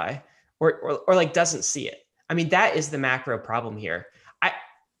DeFi or doesn't see it. I mean, that is the macro problem here.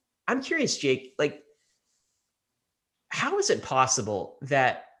 I'm curious, Jake, how is it possible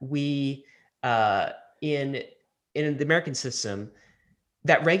that we in the American system,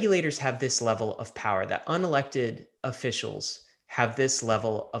 that regulators have this level of power, that unelected officials have this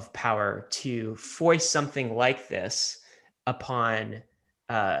level of power to foist something like this upon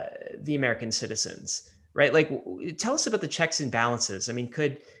the American citizens, right? Tell us about the checks and balances. I mean,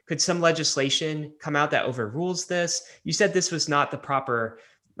 could some legislation come out that overrules this? You said this was not the proper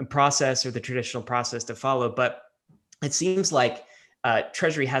process or the traditional process to follow, but it seems like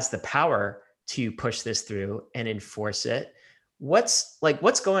Treasury has the power to push this through and enforce it. What's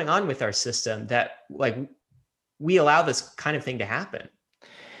going on with our system that we allow this kind of thing to happen?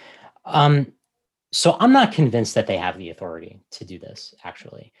 So I'm not convinced that they have the authority to do this,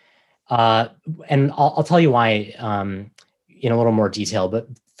 actually. And I'll tell you why in a little more detail. But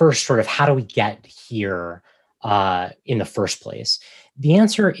first, sort of how do we get here in the first place? The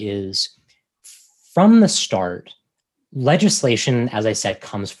answer is, from the start, legislation, as I said,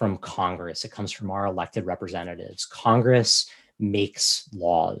 comes from Congress. It comes from our elected representatives. Congress makes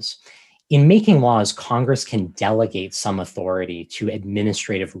laws. In making laws, Congress can delegate some authority to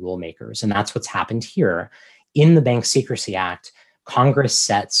administrative rule makers. And that's what's happened here. In the Bank Secrecy Act, Congress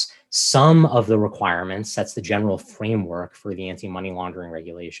sets some of the requirements, sets the general framework for the anti-money laundering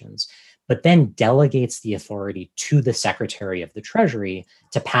regulations, but then delegates the authority to the Secretary of the Treasury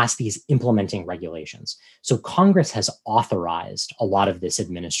to pass these implementing regulations. So Congress has authorized a lot of this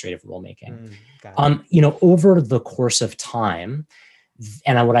administrative rulemaking. Over the course of time,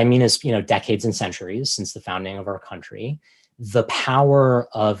 and what I mean is, decades and centuries since the founding of our country, the power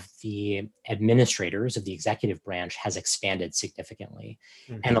of the administrators of the executive branch has expanded significantly.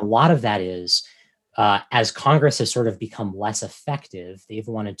 And a lot of that is, as Congress has sort of become less effective, they've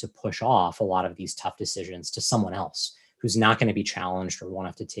wanted to push off a lot of these tough decisions to someone else who's not going to be challenged or won't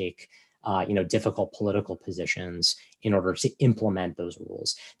have to take difficult political positions in order to implement those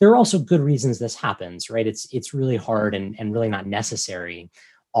rules. There are also good reasons this happens, right? It's really hard and really not necessary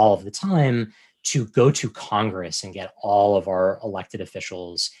all of the time to go to Congress and get all of our elected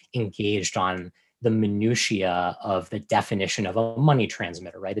officials engaged on the minutia of the definition of a money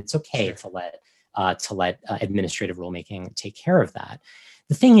transmitter, right? It's okay to let administrative rulemaking take care of that.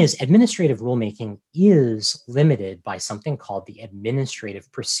 The thing is, administrative rulemaking is limited by something called the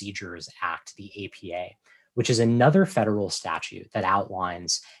Administrative Procedures Act, the APA, which is another federal statute that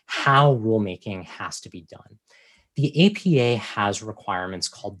outlines how rulemaking has to be done. The APA has requirements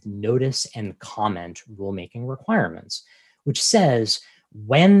called notice and comment rulemaking requirements, which says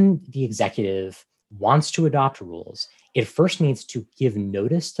when the executive wants to adopt rules, it first needs to give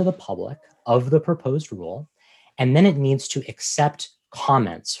notice to the public of the proposed rule, and then it needs to accept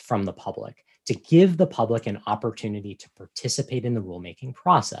comments from the public to give the public an opportunity to participate in the rulemaking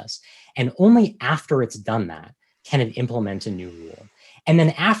process. And only after it's done that can it implement a new rule. And then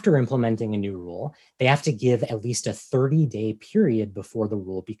after implementing a new rule, they have to give at least a 30-day period before the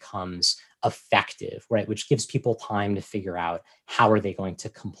rule becomes effective, right? Which gives people time to figure out how are they going to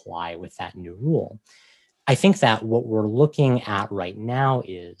comply with that new rule. I think that what we're looking at right now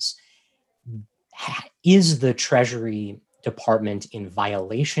is the Treasury Department in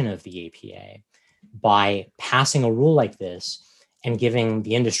violation of the APA by passing a rule like this and giving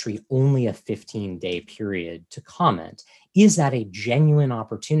the industry only a 15-day period to comment? Is that a genuine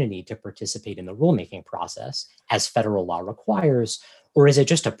opportunity to participate in the rulemaking process as federal law requires, or is it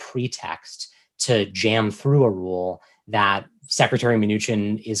just a pretext to jam through a rule that Secretary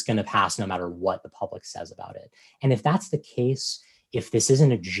Mnuchin is going to pass no matter what the public says about it? And if that's the case, if this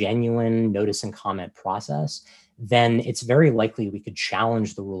isn't a genuine notice and comment process, then it's very likely we could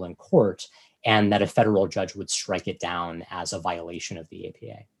challenge the rule in court and that a federal judge would strike it down as a violation of the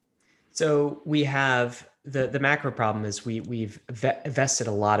APA. So we have the macro problem is we've vested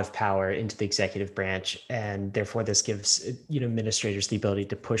a lot of power into the executive branch, and therefore this gives administrators the ability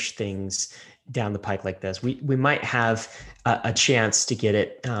to push things down the pike like this. We might have a chance to get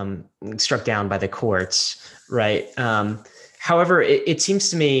it struck down by the courts, right? However, it seems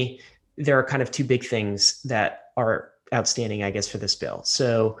to me there are kind of two big things that are outstanding, I guess, for this bill.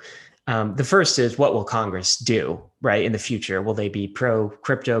 So the first is, what will Congress do, right, in the future? Will they be pro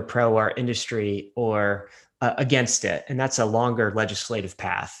crypto, pro our industry, or against it? And that's a longer legislative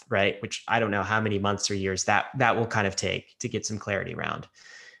path, right? Which I don't know how many months or years that will kind of take to get some clarity around.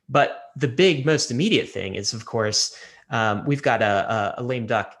 But the big, most immediate thing is, of course, we've got a lame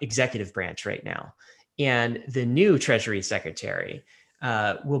duck executive branch right now. And the new Treasury Secretary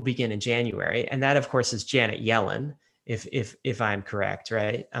will begin in January. And that, of course, is Janet Yellen, if I'm correct,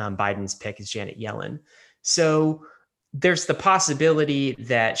 right? Biden's pick is Janet Yellen. So there's the possibility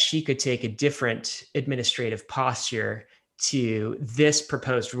that she could take a different administrative posture to this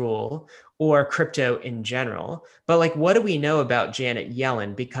proposed rule or crypto in general. But like, what do we know about Janet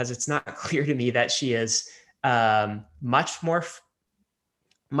Yellen? Because it's not clear to me that she is much more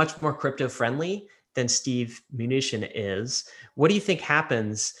crypto friendly than Steve Mnuchin is. What do you think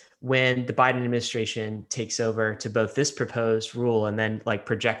happens when the Biden administration takes over to both this proposed rule and then like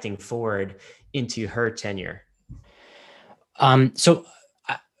projecting forward into her tenure?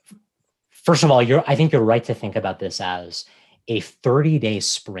 First of all, I think you're right to think about this as a 30-day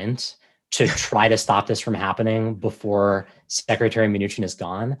sprint to try to stop this from happening before Secretary Mnuchin is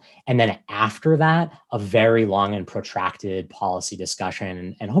gone. And then after that, a very long and protracted policy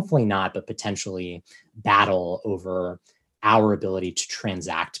discussion, and hopefully not, but potentially battle over our ability to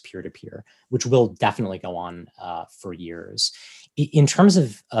transact peer-to-peer, which will definitely go on for years. In terms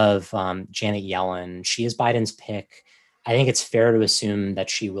of Janet Yellen, she is Biden's pick. I think it's fair to assume that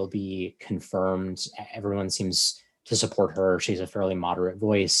she will be confirmed. Everyone seems to support her. She's a fairly moderate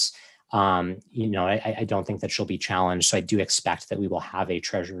voice. I don't think that she'll be challenged. So I do expect that we will have a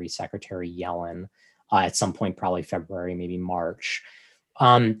Treasury Secretary Yellen at some point, probably February, maybe March.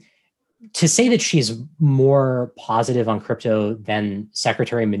 To say that she's more positive on crypto than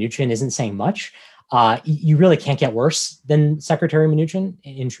Secretary Mnuchin isn't saying much. You really can't get worse than Secretary Mnuchin,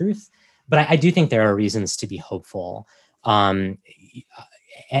 in truth. But I do think there are reasons to be hopeful. And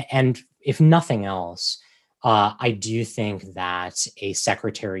if nothing else, I do think that a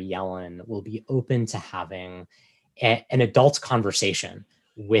Secretary Yellen will be open to having an adult conversation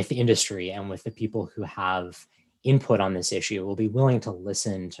with industry and with the people who have input on this issue, will be willing to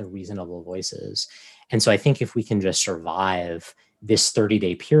listen to reasonable voices. And so I think if we can just survive this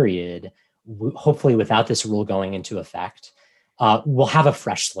 30-day period, hopefully without this rule going into effect, we'll have a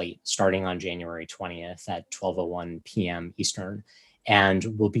fresh slate starting on January 20th at 12:01 p.m. Eastern, and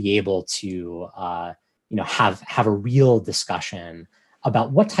we'll be able to have a real discussion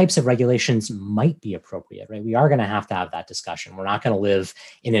about what types of regulations might be appropriate, right? We are going to have that discussion. We're not going to live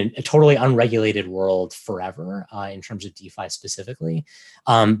in a totally unregulated world forever in terms of DeFi specifically.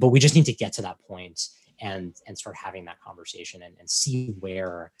 But we just need to get to that point and start having that conversation and see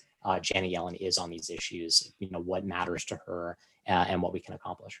where Janet Yellen is on these issues, what matters to her and what we can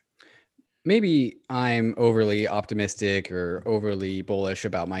accomplish. Maybe I'm overly optimistic or overly bullish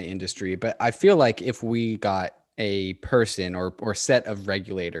about my industry, but I feel like if we got a person or set of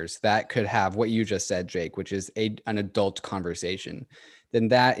regulators that could have what you just said, Jake, which is an adult conversation, then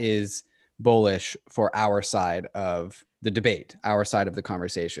that is bullish for our side of the debate, our side of the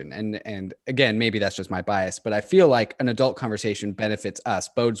conversation. And again, maybe that's just my bias, but I feel like an adult conversation benefits us,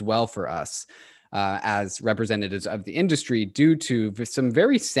 bodes well for us as representatives of the industry, due to some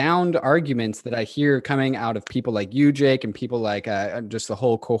very sound arguments that I hear coming out of people like you, Jake, and people like just the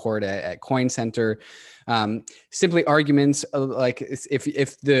whole cohort at Coin Center. Simply arguments like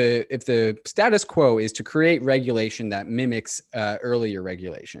if the status quo is to create regulation that mimics earlier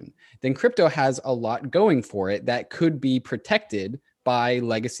regulation, then crypto has a lot going for it that could be protected by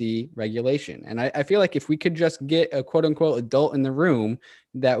legacy regulation. And I feel like if we could just get a quote unquote adult in the room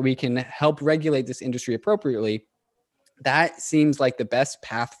that we can help regulate this industry appropriately, that seems like the best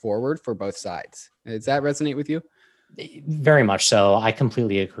path forward for both sides. Does that resonate with you? Very much so. I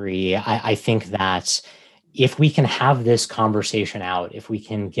completely agree. I think that if we can have this conversation out, if we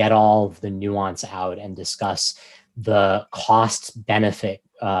can get all of the nuance out and discuss the cost benefit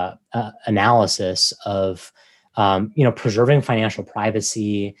analysis of preserving financial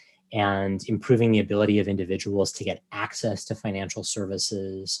privacy and improving the ability of individuals to get access to financial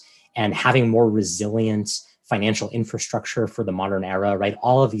services and having more resilient financial infrastructure for the modern era, right?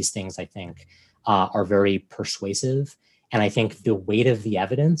 All of these things, I think, are very persuasive. And I think the weight of the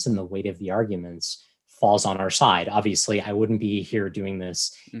evidence and the weight of the arguments falls on our side. Obviously, I wouldn't be here doing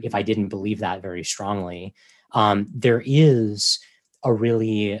this if I didn't believe that very strongly. There is a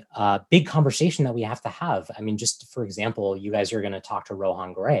really big conversation that we have to have. I mean, just for example, you guys are going to talk to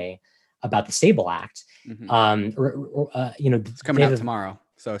Rohan Gray about the Stable Act. It's coming out tomorrow.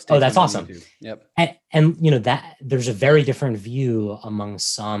 So that's awesome. Yep. And that there's a very different view among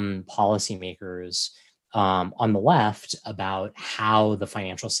some policymakers on the left about how the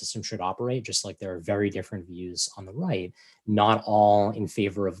financial system should operate, just like there are very different views on the right, not all in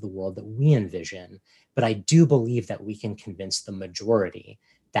favor of the world that we envision. But I do believe that we can convince the majority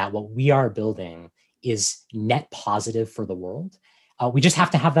that what we are building is net positive for the world. We just have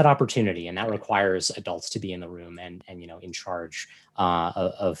to have that opportunity, and that requires adults to be in the room and in charge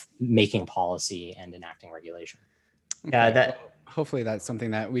of making policy and enacting regulation. Okay. Hopefully that's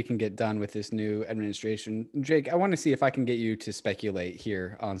something that we can get done with this new administration. Jake, I want to see if I can get you to speculate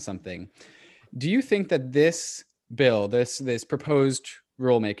here on something. Do you think that this bill, this proposed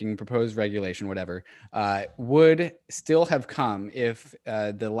rulemaking, proposed regulation, whatever, would still have come if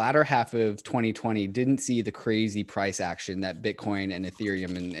the latter half of 2020 didn't see the crazy price action that Bitcoin and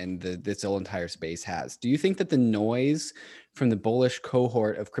Ethereum and this whole entire space has? Do you think that the noise from the bullish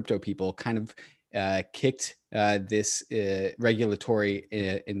cohort of crypto people kind of kicked this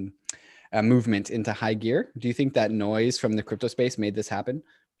regulatory movement into high gear? Do you think that noise from the crypto space made this happen?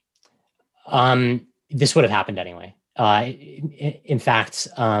 This would have happened anyway. In fact,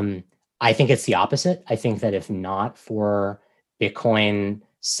 I think it's the opposite. I think that if not for Bitcoin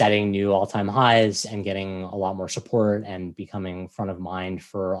setting new all-time highs and getting a lot more support and becoming front of mind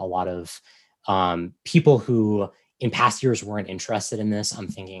for a lot of people who in past years weren't interested in this. I'm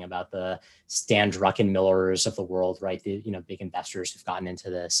thinking about the Stan Druckenmillers of the world, right? The big investors who've gotten into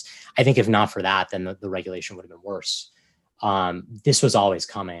this. I think if not for that, then the regulation would have been worse. This was always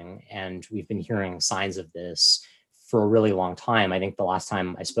coming, and we've been hearing signs of this for a really long time. I think the last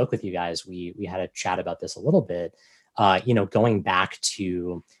time I spoke with you guys, we had a chat about this a little bit. Going back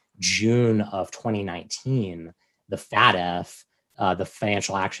to June of 2019, the FATF the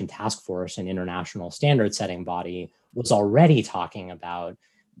Financial Action Task Force, an international standard setting body, was already talking about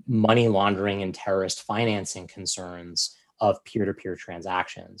money laundering and terrorist financing concerns of peer-to-peer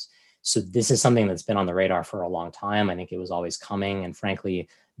transactions. So this is something that's been on the radar for a long time. I think it was always coming. And frankly,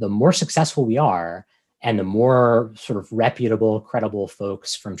 the more successful we are and the more sort of reputable, credible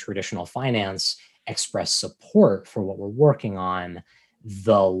folks from traditional finance express support for what we're working on,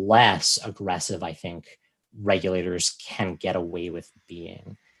 the less aggressive I think regulators can get away with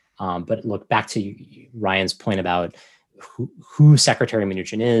being. But look, back to Ryan's point about who Secretary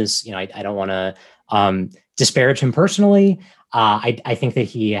Mnuchin is, I don't want to disparage him personally. I think that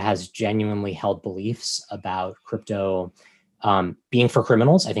he has genuinely held beliefs about crypto being for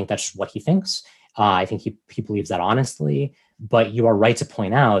criminals. I think that's what he thinks. I think he believes that honestly. But you are right to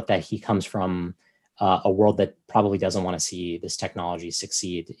point out that he comes from a world that probably doesn't want to see this technology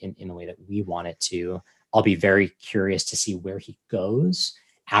succeed in the way that we want it to. I'll be very curious to see where he goes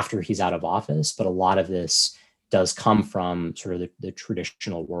after he's out of office. But a lot of this does come from sort of the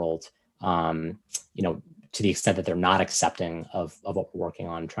traditional world, to the extent that they're not accepting of what we're working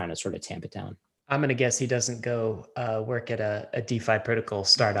on, trying to sort of tamp it down. I'm going to guess he doesn't go work at a DeFi protocol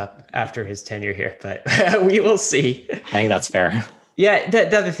startup after his tenure here, but we will see. I think that's fair. Yeah,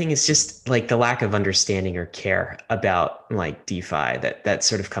 the other thing is just like the lack of understanding or care about like DeFi that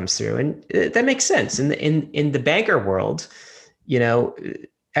sort of comes through, and that makes sense. In the banker world,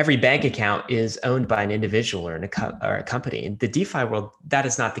 every bank account is owned by an individual or a company. In the DeFi world, that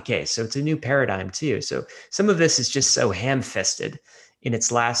is not the case. So it's a new paradigm too. So some of this is just so ham-fisted in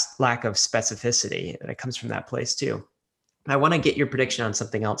its lack of specificity, and it comes from that place too. I want to get your prediction on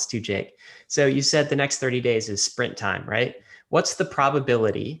something else too, Jake. So you said the next 30 days is sprint time, right? What's the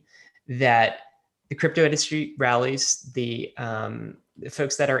probability that the crypto industry rallies, the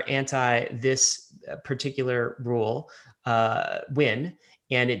folks that are anti this particular rule win,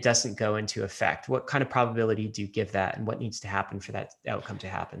 and it doesn't go into effect? What kind of probability do you give that, and what needs to happen for that outcome to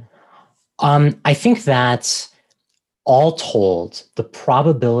happen? I think that all told, the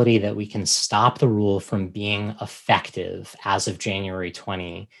probability that we can stop the rule from being effective as of January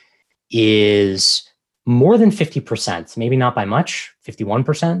 20 is more than 50%, maybe not by much,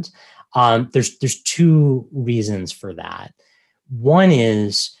 51%. There's two reasons for that. One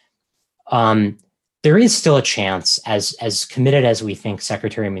is there is still a chance, as committed as we think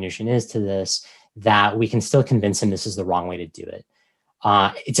Secretary Mnuchin is to this, that we can still convince him this is the wrong way to do it.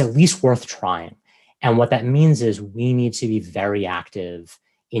 It's at least worth trying. And what that means is we need to be very active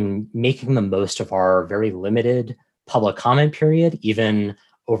in making the most of our very limited public comment period, even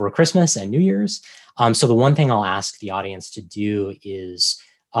over Christmas and New Year's. So the one thing I'll ask the audience to do is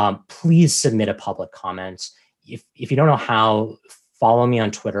please submit a public comment. If you don't know how, follow me on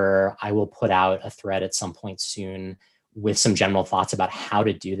Twitter. I will put out a thread at some point soon with some general thoughts about how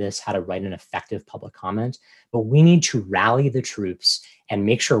to do this, how to write an effective public comment. But we need to rally the troops and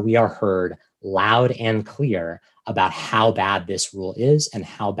make sure we are heard loud and clear about how bad this rule is and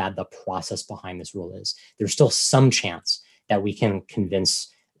how bad the process behind this rule is. There's still some chance that we can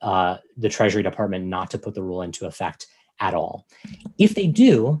convince the Treasury Department not to put the rule into effect at all. If they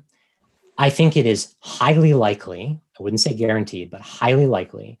do, I think it is highly likely, I wouldn't say guaranteed, but highly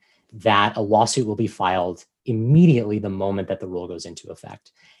likely that a lawsuit will be filed immediately the moment that the rule goes into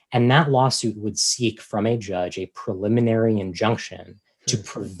effect. And that lawsuit would seek from a judge a preliminary injunction to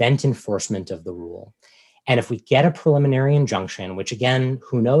prevent enforcement of the rule. And if we get a preliminary injunction, which again,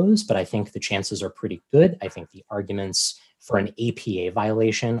 who knows, but I think the chances are pretty good. I think the arguments for an APA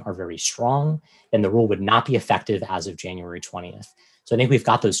violation are very strong, then the rule would not be effective as of January 20th. So I think we've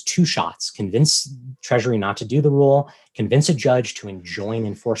got those two shots: convince Treasury not to do the rule, convince a judge to enjoin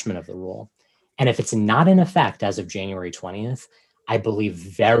enforcement of the rule. And if it's not in effect as of January 20th, I believe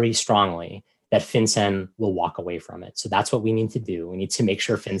very strongly that FinCEN will walk away from it. So that's what we need to do. We need to make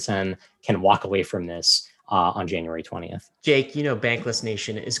sure FinCEN can walk away from this on January 20th. Jake, Bankless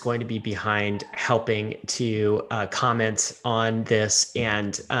Nation is going to be behind helping to comment on this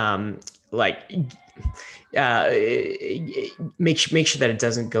and make sure that it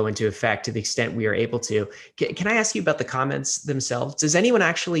doesn't go into effect to the extent we are able to. Can I ask you about the comments themselves? Does anyone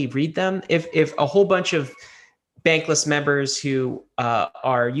actually read them? If a whole bunch of Bankless members who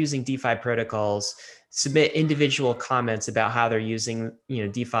are using DeFi protocols submit individual comments about how they're using,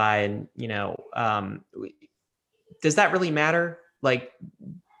 DeFi, and does that really matter? Like,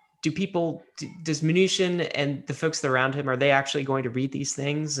 does Mnuchin and the folks that are around him, are they actually going to read these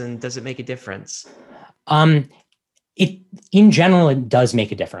things, and does it make a difference? In general, it does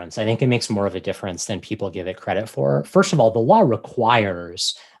make a difference. I think it makes more of a difference than people give it credit for. First of all, the law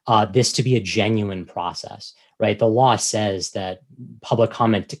requires this to be a genuine process, right? The law says that public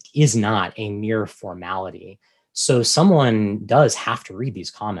comment is not a mere formality. So someone does have to read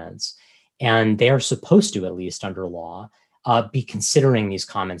these comments, and they are supposed to, at least under law, be considering these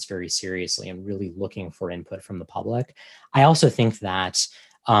comments very seriously and really looking for input from the public. I also think that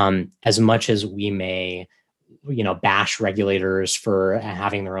as much as we may, bash regulators for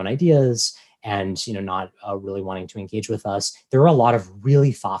having their own ideas and not really wanting to engage with us, there are a lot of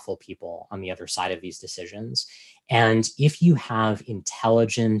really thoughtful people on the other side of these decisions. And if you have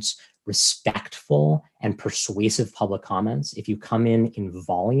intelligent, respectful, and persuasive public comments, if you come in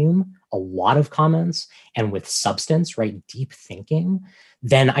volume, a lot of comments, and with substance, right, deep thinking,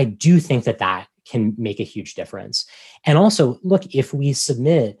 then I do think that that can make a huge difference. And also, look, if we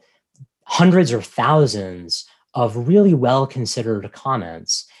submit hundreds or thousands of really well-considered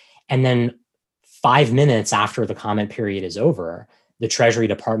comments, and then 5 minutes after the comment period is over, the Treasury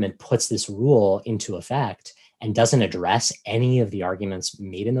Department puts this rule into effect and doesn't address any of the arguments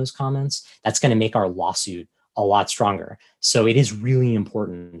made in those comments, that's going to make our lawsuit a lot stronger. So it is really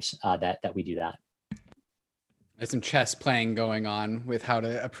important that we do that. There's some chess playing going on with how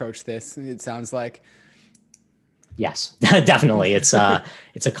to approach this, it sounds like. Yes, definitely. It's a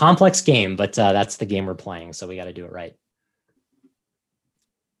complex game, but that's the game we're playing. So we got to do it right.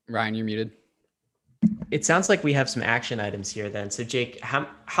 Ryan, you're muted. It sounds like we have some action items here then. So Jake,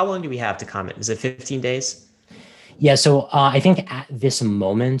 how long do we have to comment? Is it 15 days? Yeah, so I think at this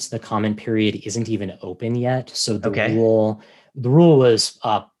moment, the comment period isn't even open yet. So the rule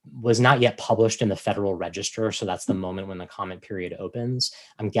was not yet published in the Federal Register. So that's the moment when the comment period opens.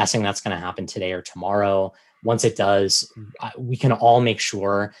 I'm guessing that's going to happen today or tomorrow. Once it does, we can all make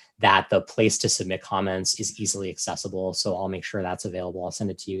sure that the place to submit comments is easily accessible. So I'll make sure that's available. I'll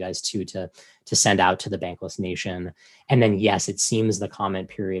send it to you guys too, to send out to the Bankless Nation. And then, yes, it seems the comment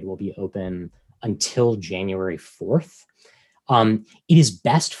period will be open until January 4th. It is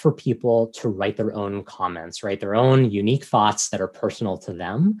best for people to write their own comments, right? Their own unique thoughts that are personal to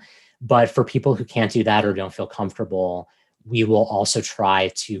them. But for people who can't do that or don't feel comfortable, we will also try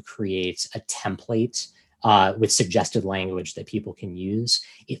to create a template with suggested language that people can use.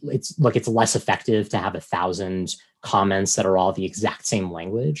 It's less effective to have 1,000 comments that are all the exact same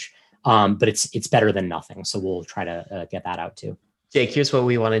language, but it's better than nothing. So we'll try to get that out too. Jake, here's what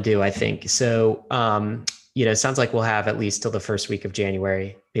we want to do, I think. So, it sounds like we'll have at least till the first week of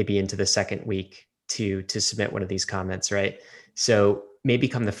January, maybe into the second week to submit one of these comments, right? So maybe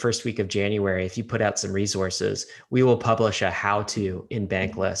come the first week of January, if you put out some resources, we will publish a how-to in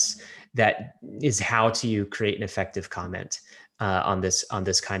Bankless that is how to create an effective comment on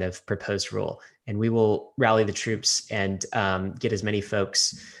this kind of proposed rule. And we will rally the troops and get as many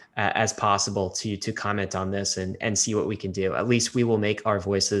folks as possible to comment on this and see what we can do. At least we will make our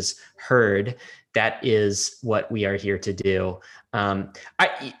voices heard. That is what we are here to do. I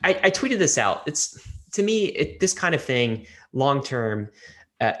tweeted this out. It's, to me, this kind of thing, long term,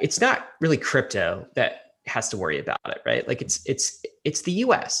 it's not really crypto that has to worry about it, right? Like it's the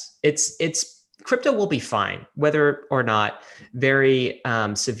US. It's crypto will be fine, whether or not very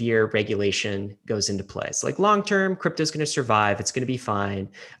severe regulation goes into place. Like long term, crypto is going to survive. It's going to be fine.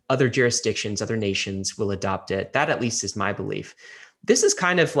 Other jurisdictions, other nations will adopt it. That at least is my belief. This is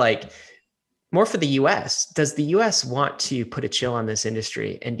kind of like more for the US. Does the US want to put a chill on this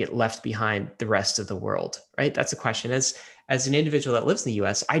industry and get left behind the rest of the world, right? That's a question. As an individual that lives in the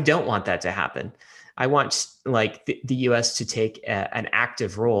US, I don't want that to happen. I want like the US to take an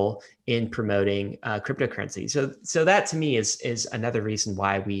active role in promoting cryptocurrency. So that to me is another reason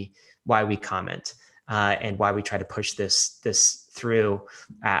why we comment and why we try to push this through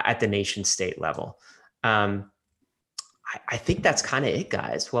at the nation state level. I think that's kind of it,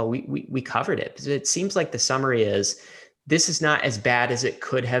 guys. Well, we covered it. It seems like the summary is this is not as bad as it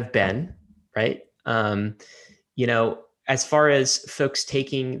could have been, right? As far as folks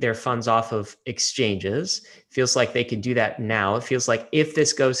taking their funds off of exchanges, feels like they can do that now. It feels like if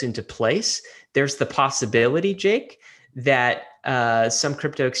this goes into place, there's the possibility, Jake, that some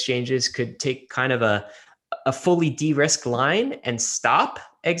crypto exchanges could take kind of a fully de-risk line and stop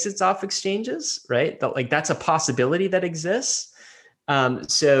exits off exchanges, right? That's a possibility that exists.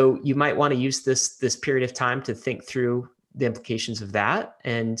 So you might want to use this period of time to think through the implications of that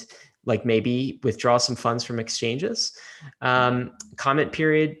and like maybe withdraw some funds from exchanges. Comment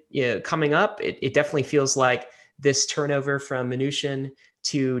period coming up. It definitely feels like this turnover from Mnuchin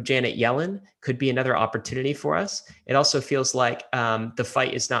to Janet Yellen could be another opportunity for us. It also feels like the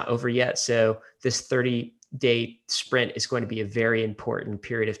fight is not over yet. So this 30-day sprint is going to be a very important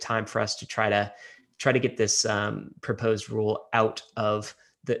period of time for us to try to get this proposed rule out of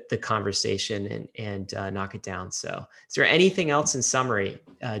the conversation and knock it down. So is there anything else in summary,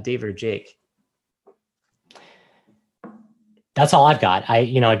 David or Jake? That's all I've got.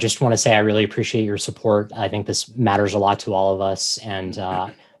 I just want to say I really appreciate your support. I think this matters a lot to all of us. And,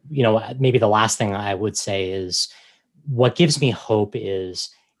 maybe the last thing I would say is what gives me hope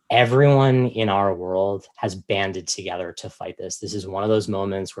is everyone in our world has banded together to fight this. This is one of those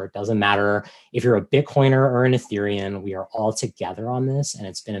moments where it doesn't matter if you're a Bitcoiner or an Ethereum, we are all together on this. And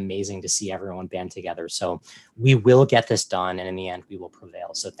it's been amazing to see everyone band together. So we will get this done. And in the end, we will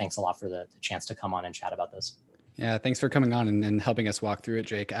prevail. So thanks a lot for the chance to come on and chat about this. Yeah, thanks for coming on and helping us walk through it,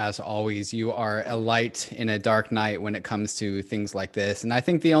 Jake. As always, you are a light in a dark night when it comes to things like this. And I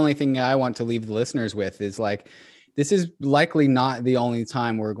think the only thing I want to leave the listeners with is like, this is likely not the only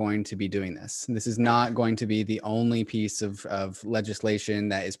time we're going to be doing this. This is not going to be the only piece of legislation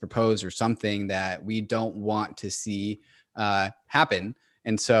that is proposed or something that we don't want to see happen.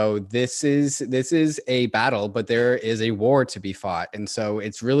 And so this is a battle, but there is a war to be fought. And so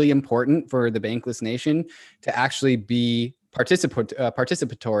it's really important for the Bankless Nation to actually be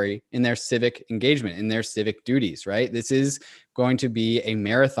participatory in their civic engagement, in their civic duties, right? This is going to be a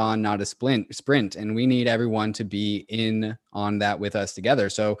marathon, not a sprint. And we need everyone to be in on that with us together.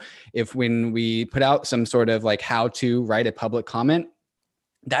 So when we put out some sort of like how to write a public comment,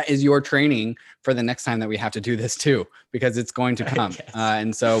 that is your training for the next time that we have to do this too, because it's going to come.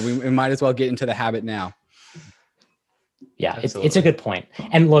 And so we might as well get into the habit now. Yeah, it's a good point.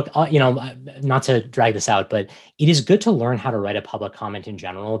 And look, not to drag this out, but it is good to learn how to write a public comment in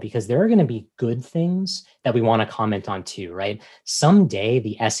general, because there are going to be good things that we want to comment on too, right? Someday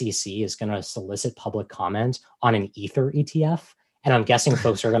the SEC is going to solicit public comment on an Ether ETF. And I'm guessing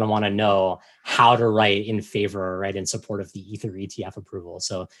folks are going to want to know how to write in favor, right, in support of the Ether ETF approval.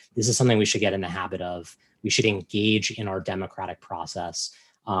 So this is something we should get in the habit of. We should engage in our democratic process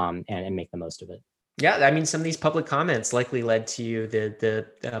and make the most of it. Yeah, I mean, some of these public comments likely led to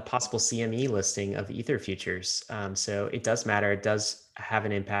the possible CME listing of Ether futures. So it does matter. It does have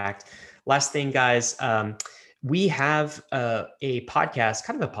an impact. Last thing, guys. We have a podcast,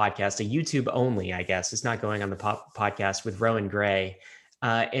 a YouTube only, I guess. It's not going on the podcast with Rowan Gray.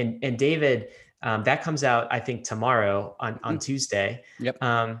 And David, that comes out, I think, tomorrow on Tuesday. Yep.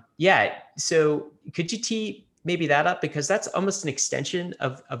 Yeah. So could you tee maybe that up? Because that's almost an extension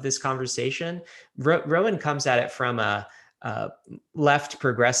of this conversation. Rowan comes at it from a left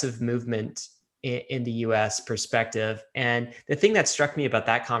progressive movement in the US perspective. And the thing that struck me about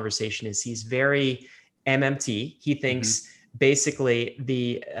that conversation is he's very MMT. He thinks basically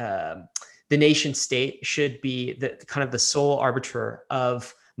the nation state should be the kind of the sole arbiter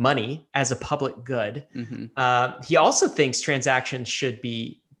of money as a public good. He also thinks transactions should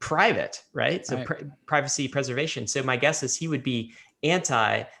be private, right? So privacy preservation. So my guess is he would be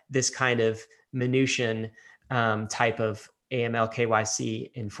anti this kind of minutian type of AML KYC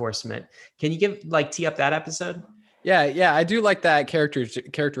enforcement. Can you tee up that episode? Yeah, I do like that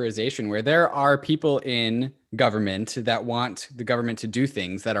characterization where there are people in government that want the government to do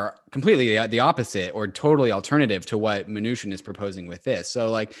things that are completely the opposite or totally alternative to what Mnuchin is proposing with this.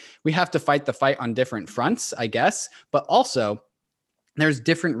 So like we have to fight the fight on different fronts, I guess, but also there's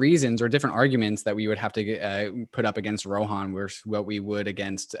different reasons or different arguments that we would have to put up against Rohan versus what we would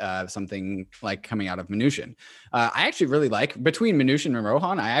against something like coming out of Mnuchin. I actually really like between Mnuchin and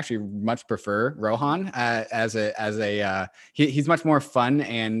Rohan. I actually much prefer Rohan he's much more fun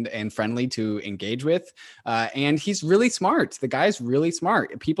and friendly to engage with, and he's really smart. The guy's really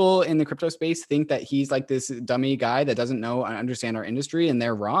smart. People in the crypto space think that he's like this dummy guy that doesn't know and understand our industry, and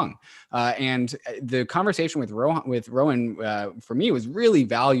they're wrong. And the conversation with Rowan for me was really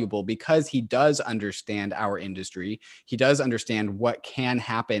valuable because he does understand our industry. He does understand what can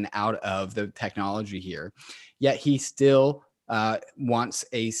happen out of the technology here, yet he still wants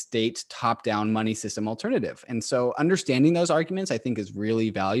a state top-down money system alternative. And so understanding those arguments, I think, is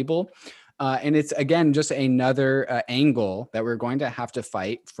really valuable. And it's, again, just another angle that we're going to have to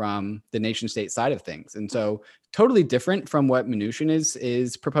fight from the nation state side of things. And so totally different from what Mnuchin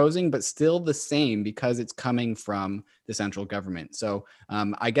is proposing, but still the same because it's coming from the central government. So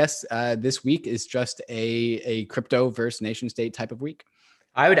I guess this week is just a crypto versus nation state type of week.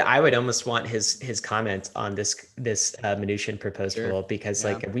 I would almost want his comment on this Mnuchin proposal, because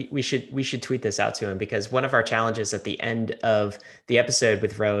we should tweet this out to him, because one of our challenges at the end of the episode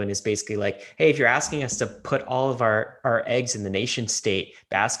with Rowan is basically like, hey, if you're asking us to put all of our eggs in the nation state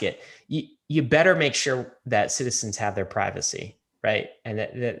basket, you better make sure that citizens have their privacy, right? And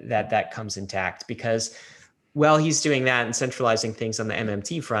that comes intact, because while he's doing that and centralizing things on the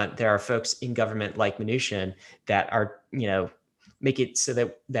MMT front, there are folks in government like Mnuchin that are, make it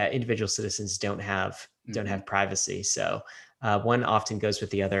so that individual citizens don't have privacy. So one often goes with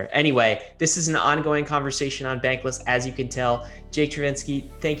the other. Anyway, this is an ongoing conversation on Bankless, as you can tell. Jake Chervinsky,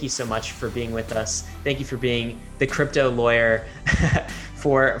 thank you so much for being with us. Thank you for being the crypto lawyer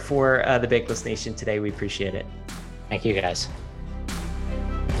for the Bankless Nation today. We appreciate it. Thank you, guys.